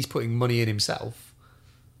unless he's putting money in himself,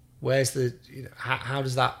 where's the? How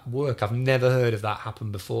does that work? I've never heard of that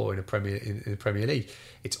happen before in the Premier League.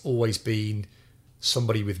 It's always been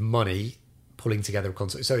somebody with money pulling together a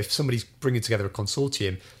consortium. So if somebody's bringing together a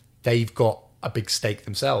consortium, they've got a big stake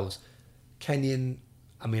themselves. Kenyon,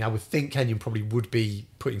 I mean, I would think Kenyon probably would be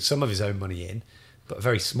putting some of his own money in, but a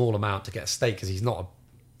very small amount to get a stake because he's not.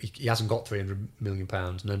 He hasn't got £300 million.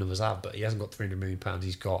 None of us have, but he hasn't got £300 million.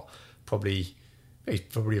 He's got he's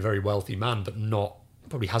probably a very wealthy man, but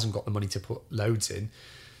probably hasn't got the money to put loads in.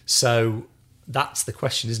 So that's the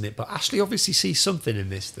question, isn't it? But Ashley obviously sees something in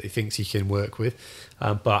this that he thinks he can work with,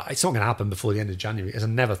 but it's not going to happen before the end of January, as I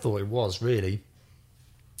never thought it was really,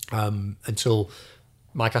 until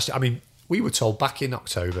Mike Ashley. I mean, we were told back in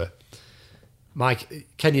October,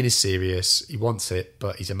 Kenyon is serious, he wants it,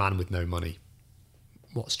 but he's a man with no money.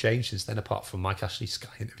 What's changed since then, apart from Mike Ashley's Sky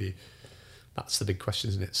interview? That's the big question,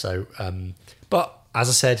 isn't it? So, but as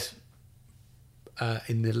I said,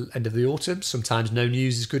 in the end of the autumn, sometimes no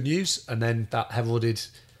news is good news, and then that heralded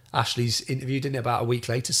Ashley's interview, didn't it, about a week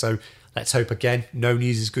later? So let's hope again, no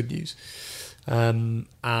news is good news. And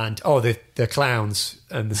the clowns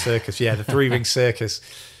and the circus, the three-ring circus.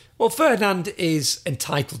 Well, Ferdinand is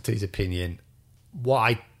entitled to his opinion. What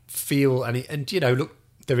I feel, and look,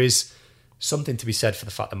 there is something to be said for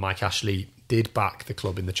the fact that Mike Ashley did back the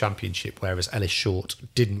club in the Championship, whereas Ellis Short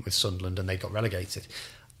didn't with Sunderland and they got relegated.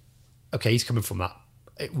 Okay, he's coming from that.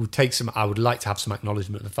 It would take I would like to have some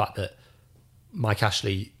acknowledgement of the fact that Mike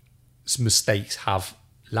Ashley's mistakes have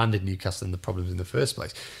landed Newcastle in the problems in the first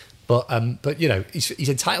place. But he's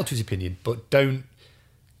entitled to his opinion, but don't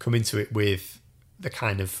come into it with the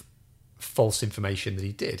kind of false information that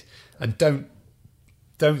he did. And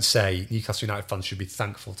don't say Newcastle United fans should be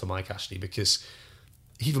thankful to Mike Ashley, because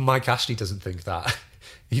even Mike Ashley doesn't think that.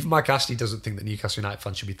 Even Mike Ashley doesn't think that Newcastle United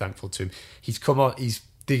fans should be thankful to him. He's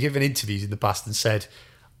given interviews in the past and said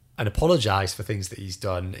and apologised for things that he's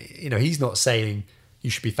done. He's not saying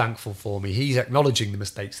you should be thankful for me. He's acknowledging the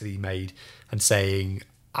mistakes that he made and saying,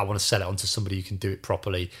 I want to sell it on to somebody who can do it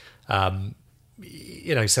properly. So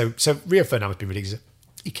Rio Ferdinand has been ridiculous.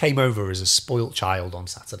 He came over as a spoilt child on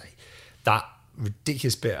Saturday. That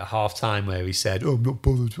ridiculous bit at half time where he said, I'm not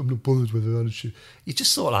bothered with the attitude. You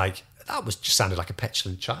just thought that just sounded like a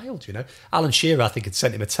petulant child, Alan Shearer, I think, had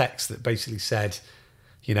sent him a text that basically said,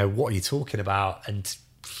 what are you talking about? And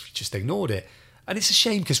just ignored it. And it's a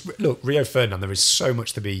shame because, look, Rio Ferdinand, there is so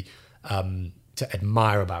much to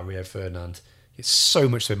admire about Rio Ferdinand. It's so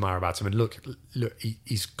much to admire about him. And look,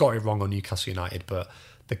 he's got it wrong on Newcastle United, but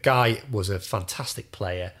the guy was a fantastic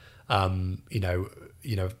player,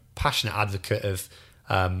 passionate advocate of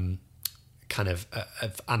of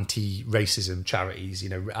anti-racism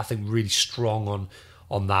charities. I think really strong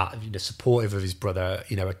on that. Supportive of his brother.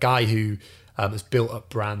 A guy who has built up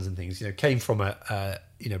brands and things. Came from a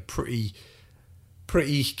pretty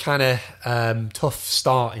kind of tough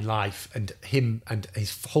start in life, and him and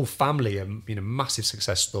his whole family, massive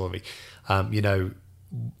success story.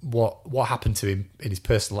 What happened to him in his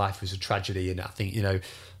personal life was a tragedy, and I think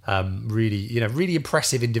really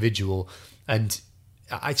impressive individual. And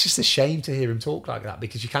it's just a shame to hear him talk like that,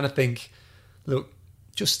 because you kind of think, look,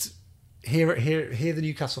 just hear the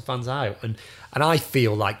Newcastle fans out, and I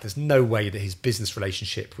feel like there's no way that his business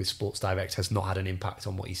relationship with Sports Direct has not had an impact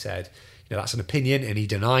on what he said. That's an opinion, and he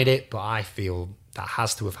denied it, but I feel that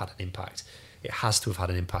has to have had an impact. It has to have had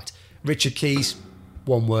an impact. Richard Keys,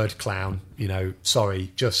 one word, clown.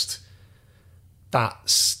 Sorry, just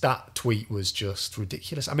that tweet was just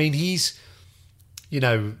ridiculous. I mean, he's,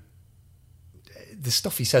 the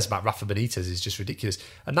stuff he says about Rafa Benitez is just ridiculous.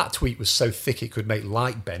 And that tweet was so thick it could make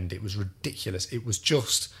light bend. It was ridiculous. It was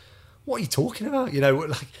just, what are you talking about?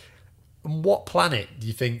 On what planet do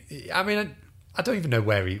you think? I mean, I don't even know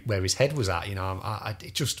where his head was at.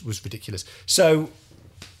 It just was ridiculous. So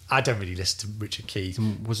I don't really listen to Richard Keys.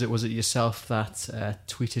 Was it yourself that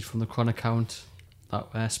tweeted from the Cron account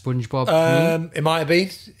that SpongeBob meme? It might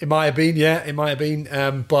have been. Yeah, it might have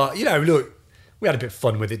been. But look, we had a bit of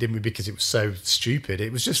fun with it, didn't we? Because it was so stupid.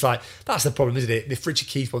 It was just like, that's the problem, isn't it? If Richard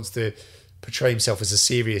Keith wants to portray himself as a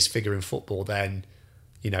serious figure in football, then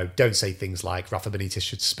don't say things like Rafa Benitez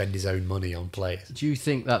should spend his own money on players. Do you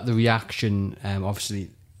think that the reaction, obviously,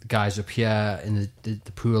 the guys up here in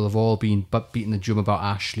the pool have all been beating the drum about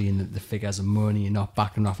Ashley and the figures of money and not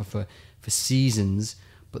backing Rafa for seasons,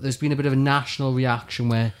 but there's been a bit of a national reaction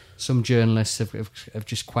where some journalists have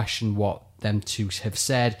just questioned what them two have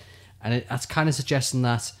said, and that's kind of suggesting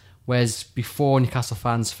that whereas before Newcastle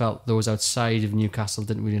fans felt those outside of Newcastle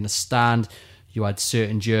didn't really understand, you had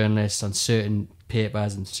certain journalists on certain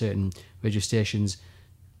papers and certain radio stations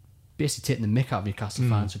basically taking the mick out of Newcastle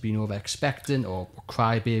fans for being over expectant or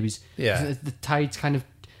crybabies. Yeah, the tide's kind of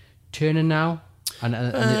turning now, and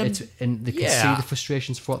they can see the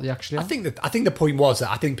frustrations for what they actually are. I think the point was that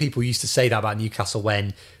I think people used to say that about Newcastle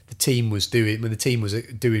when the team was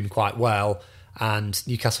doing quite well, and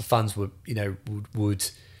Newcastle fans would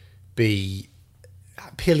be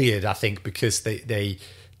pilloried, I think, because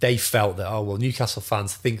they felt that, oh, well, Newcastle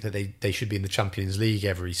fans think that they should be in the Champions League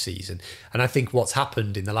every season. And I think what's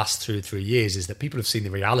happened in the last 2 or 3 years is that people have seen the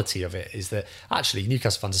reality of it, is that actually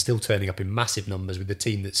Newcastle fans are still turning up in massive numbers with the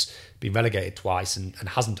team that's been relegated twice and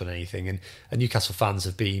hasn't done anything. And Newcastle fans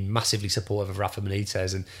have been massively supportive of Rafa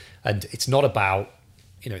Benitez. And it's not about,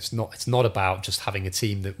 it's not about just having a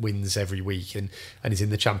team that wins every week and is in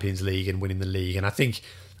the Champions League and winning the league. And I think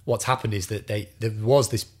what's happened is that there was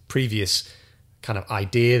this previous kind of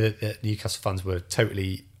idea that Newcastle fans were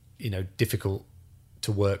totally, difficult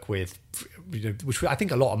to work with, which I think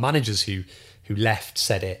a lot of managers who left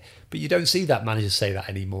said it, but you don't see that managers say that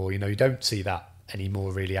anymore. You don't see that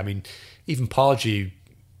anymore, really. I mean, even Pardew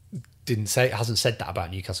hasn't said that about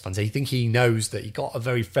Newcastle fans. I think he knows that he got a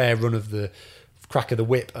very fair run of the crack of the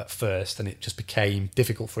whip at first, and it just became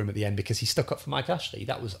difficult for him at the end because he stuck up for Mike Ashley.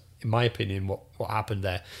 That was, in my opinion, what happened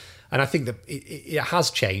there. And I think that it has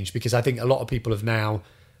changed because I think a lot of people have now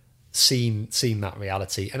seen that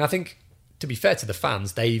reality. And I think, to be fair to the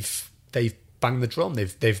fans, they've banged the drum.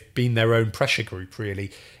 They've been their own pressure group,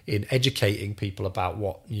 really, in educating people about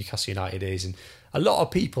what Newcastle United is. And a lot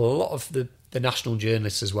of the national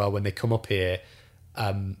journalists as well, when they come up here,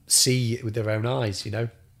 see it with their own eyes,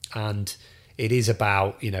 And it is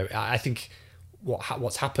about, I think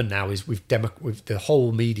what's happened now is with the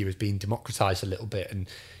whole media has been democratized a little bit, and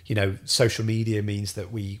social media means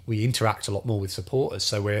that we interact a lot more with supporters.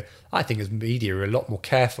 So I think as media, we're a lot more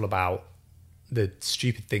careful about the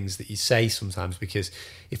stupid things that you say sometimes, because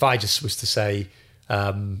if I just was to say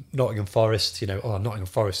Nottingham Forest, Nottingham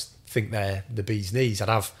Forest think they're the bee's knees, I'd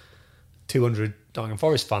have 200 Nottingham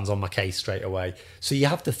Forest fans on my case straight away. So you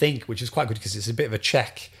have to think, which is quite good because it's a bit of a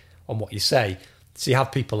check on what you say. So you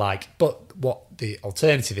have people but what the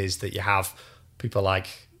alternative is that you have people like,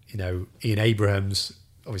 Ian Abrahams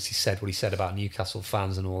obviously said what he said about Newcastle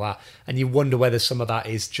fans and all that. And you wonder whether some of that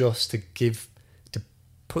is just to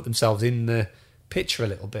put themselves in the picture a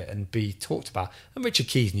little bit and be talked about. And Richard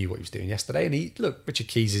Keys knew what he was doing yesterday. And Richard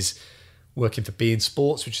Keys is working for beIN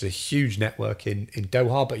Sports, which is a huge network in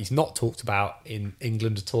Doha, but he's not talked about in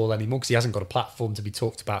England at all anymore because he hasn't got a platform to be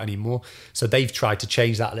talked about anymore. So they've tried to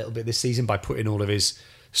change that a little bit this season by putting all of his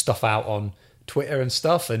stuff out on Twitter and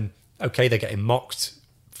stuff. And okay, they're getting mocked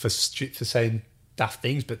for saying daft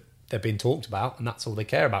things, but they're being talked about, and that's all they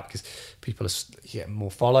care about because people get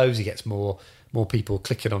more follows, he gets more people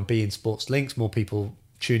clicking on beIN Sports links, more people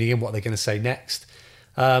tuning in what they're going to say next.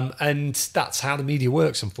 And that's how the media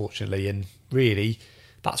works, unfortunately. And really,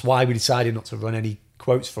 that's why we decided not to run any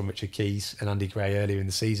quotes from Richard Keys and Andy Gray earlier in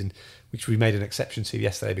the season, which we made an exception to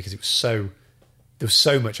yesterday because there was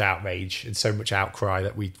so much outrage and so much outcry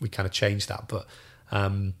that we kind of changed that. But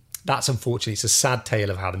that's unfortunate. It's a sad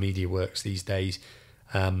tale of how the media works these days.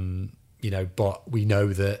 But we know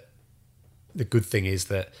that the good thing is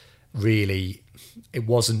that really it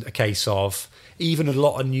wasn't a case of even a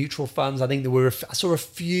lot of neutral fans. I think I saw a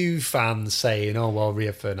few fans saying, oh, well,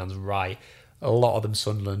 Rio Ferdinand's right. A lot of them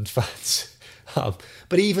Sunderland fans.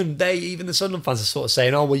 But even the Sunderland fans are sort of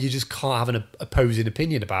saying, oh, well, you just can't have an opposing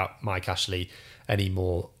opinion about Mike Ashley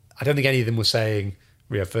anymore. I don't think any of them were saying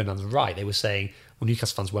Rio Ferdinand's right. They were saying, well,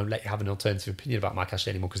 Newcastle fans won't let you have an alternative opinion about Mike Ashley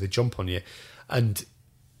anymore because they jump on you. And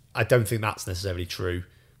I don't think that's necessarily true.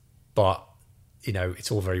 But, it's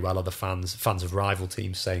all very well other fans of rival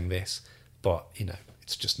teams saying this. But,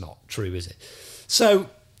 it's just not true, is it? So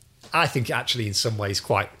I think actually in some ways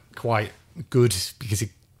quite good because it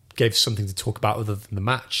gave something to talk about other than the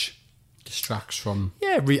match. Distracts from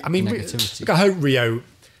negativity. I hope Rio...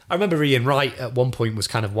 I remember Ian Wright at one point was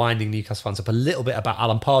kind of winding Newcastle fans up a little bit about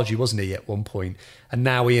Alan Pardew, wasn't he, at one point? And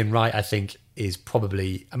now Ian Wright, I think, is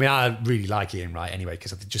probably... I mean, I really like Ian Wright anyway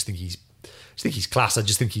because I just think he's class. I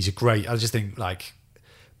just think he's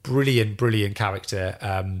brilliant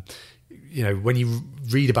character. When you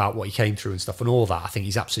read about what he came through and stuff and all that, I think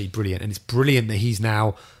he's absolutely brilliant. And it's brilliant that he's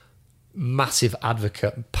now massive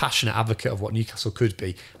advocate, passionate advocate of what Newcastle could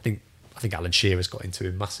be. I think Alan Shearer's got into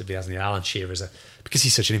him massively, hasn't he? Alan Shearer because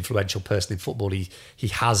he's such an influential person in football, he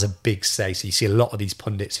has a big say. So you see a lot of these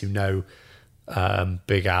pundits who know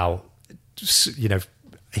Big Al,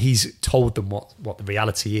 he's told them what the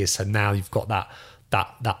reality is. So now you've got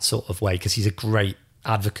that sort of way because he's a great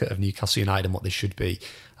advocate of Newcastle United and what they should be.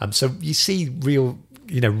 So you see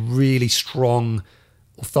really strong,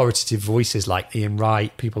 authoritative voices like Ian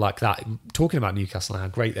Wright, people like that, talking about Newcastle and how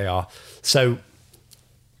great they are. So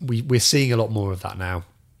we're seeing a lot more of that now.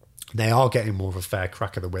 They are getting more of a fair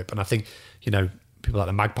crack of the whip. And I think, people like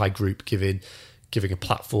the Magpie Group giving giving a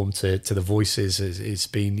platform to the voices has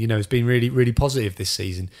been, it's been really, really positive this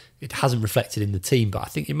season. It hasn't reflected in the team, but I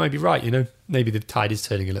think you might be right. Maybe the tide is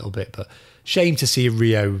turning a little bit, but shame to see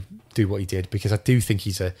Rio do what he did, because I do think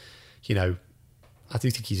he's a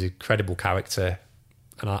credible character,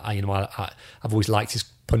 and I've always liked his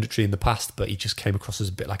punditry in the past, but he just came across as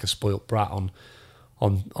a bit like a spoilt brat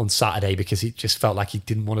on Saturday, because he just felt like he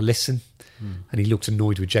didn't want to listen, and he looked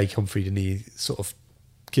annoyed with Jake Humphrey, and he sort of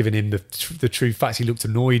giving him the true facts. He looked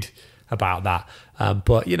annoyed about that,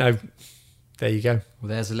 but there you go. Well,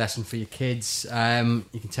 there's a lesson for your kids. You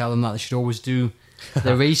can tell them that they should always do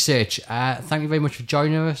their research. Thank you very much for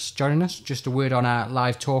joining us. Just a word on our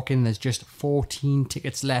live talking. There's just 14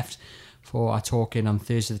 tickets left for our talking on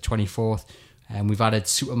Thursday the 24th, and we've added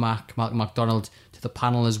Supermac Malcolm MacDonald to the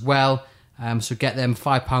panel as well. So get them.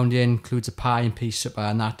 £5 in, includes a pie and peas supper,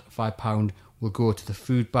 and that £5 will go to the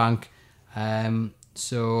food bank. Wow,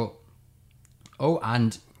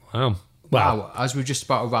 as we're just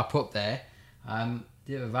about to wrap up there,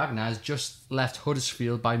 David Wagner has just left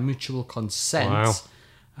Huddersfield by mutual consent.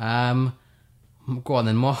 Wow. Go on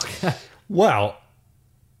then, Mark. Well,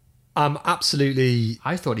 I'm absolutely...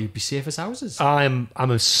 I thought he'd be safe as houses. I'm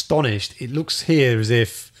astonished. It looks here as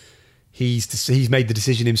if he's made the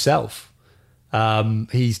decision himself.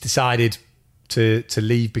 He's decided to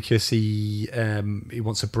leave because he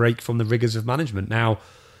wants a break from the rigours of management. Now,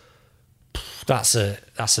 that's an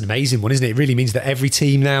amazing one, isn't it? It really means that every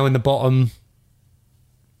team now in the bottom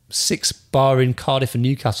 6, barring Cardiff and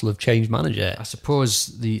Newcastle, have changed manager. I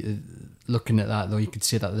suppose looking at that, though, you could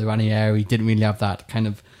say that the Ranieri didn't really have that kind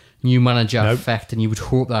of new manager effect, and you would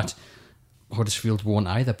hope that Huddersfield won't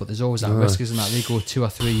either, but there's always that risk, isn't that? They go 2 or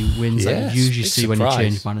 3 wins that you usually see when you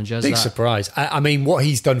change managers. Big surprise. I mean, what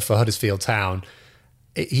he's done for Huddersfield Town,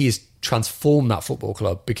 he has transformed that football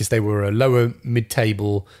club, because they were a lower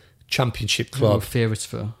mid-table Championship club. They were favourites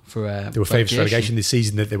for relegation this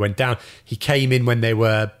season, that they went down. He came in when they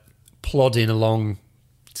were plodding along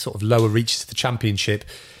sort of lower reaches of the Championship.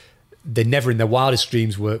 They never in their wildest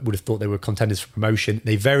dreams would have thought they were contenders for promotion.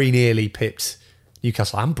 They very nearly pipped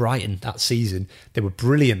Newcastle and Brighton that season. They were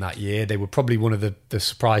brilliant that year. They were probably one of the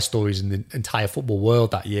surprise stories in the entire football world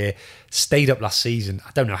that year. Stayed up last season.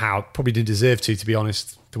 I don't know how. Probably didn't deserve to be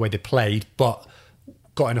honest, the way they played, but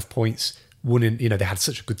got enough points. Won in, they had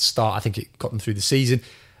such a good start. I think it got them through the season.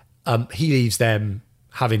 He leaves them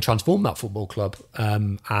having transformed that football club,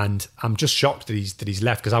 and I'm just shocked that he's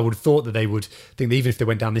left, because I would have thought that they would think that even if they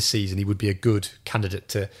went down this season, he would be a good candidate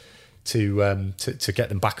to get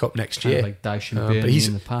them back up next year, like Dyche and Burnley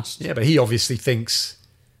in the past. Yeah, but he obviously thinks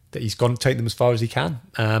that he's gone to take them as far as he can.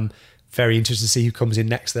 Very interested to see who comes in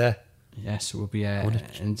next there. Yes, it will be,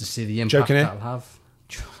 and to see the impact that'll have.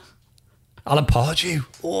 Alan Pardew.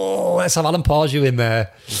 Oh, let's have Alan Pardew in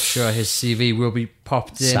there. I'm sure his CV will be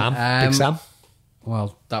popped in. Sam, Big Sam.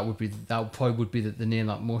 Well, that probably would be the name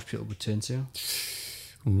that most people would turn to.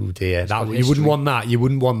 Oh dear, you wouldn't want that. You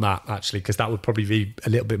wouldn't want that, actually, because that would probably be a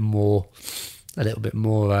little bit more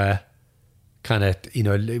kind of,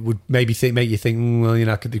 it would maybe make you think, well, you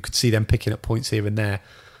could see them picking up points here and there.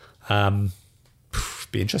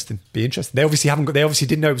 Be interesting. They obviously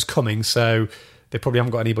didn't know it was coming, so they probably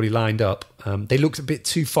haven't got anybody lined up. They looked a bit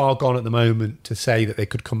too far gone at the moment to say that they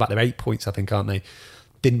could come back. They're 8 points, I think, aren't they?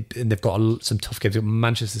 And they've got some tough games. They've got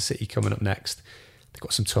Manchester City coming up next. They've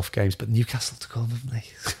got some tough games, but Newcastle to come, haven't they?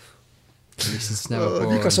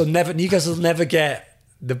 Newcastle never get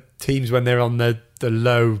the teams when they're on the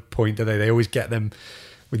low point, do they? They always get them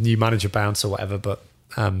with new manager bounce or whatever. But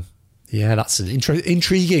that's an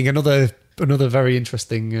intriguing, another very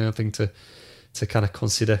interesting thing to kind of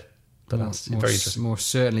consider. But that's very interesting. More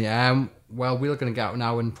certainly. Well, we're going to go out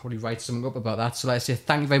now and probably write something up about that. So let's say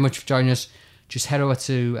thank you very much for joining us. Just head over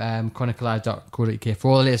to chroniclelive.co.uk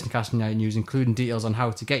for all the latest Newcastle United news, including details on how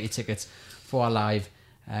to get your tickets for our live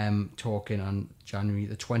talking on January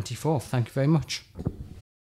the 24th. Thank you very much.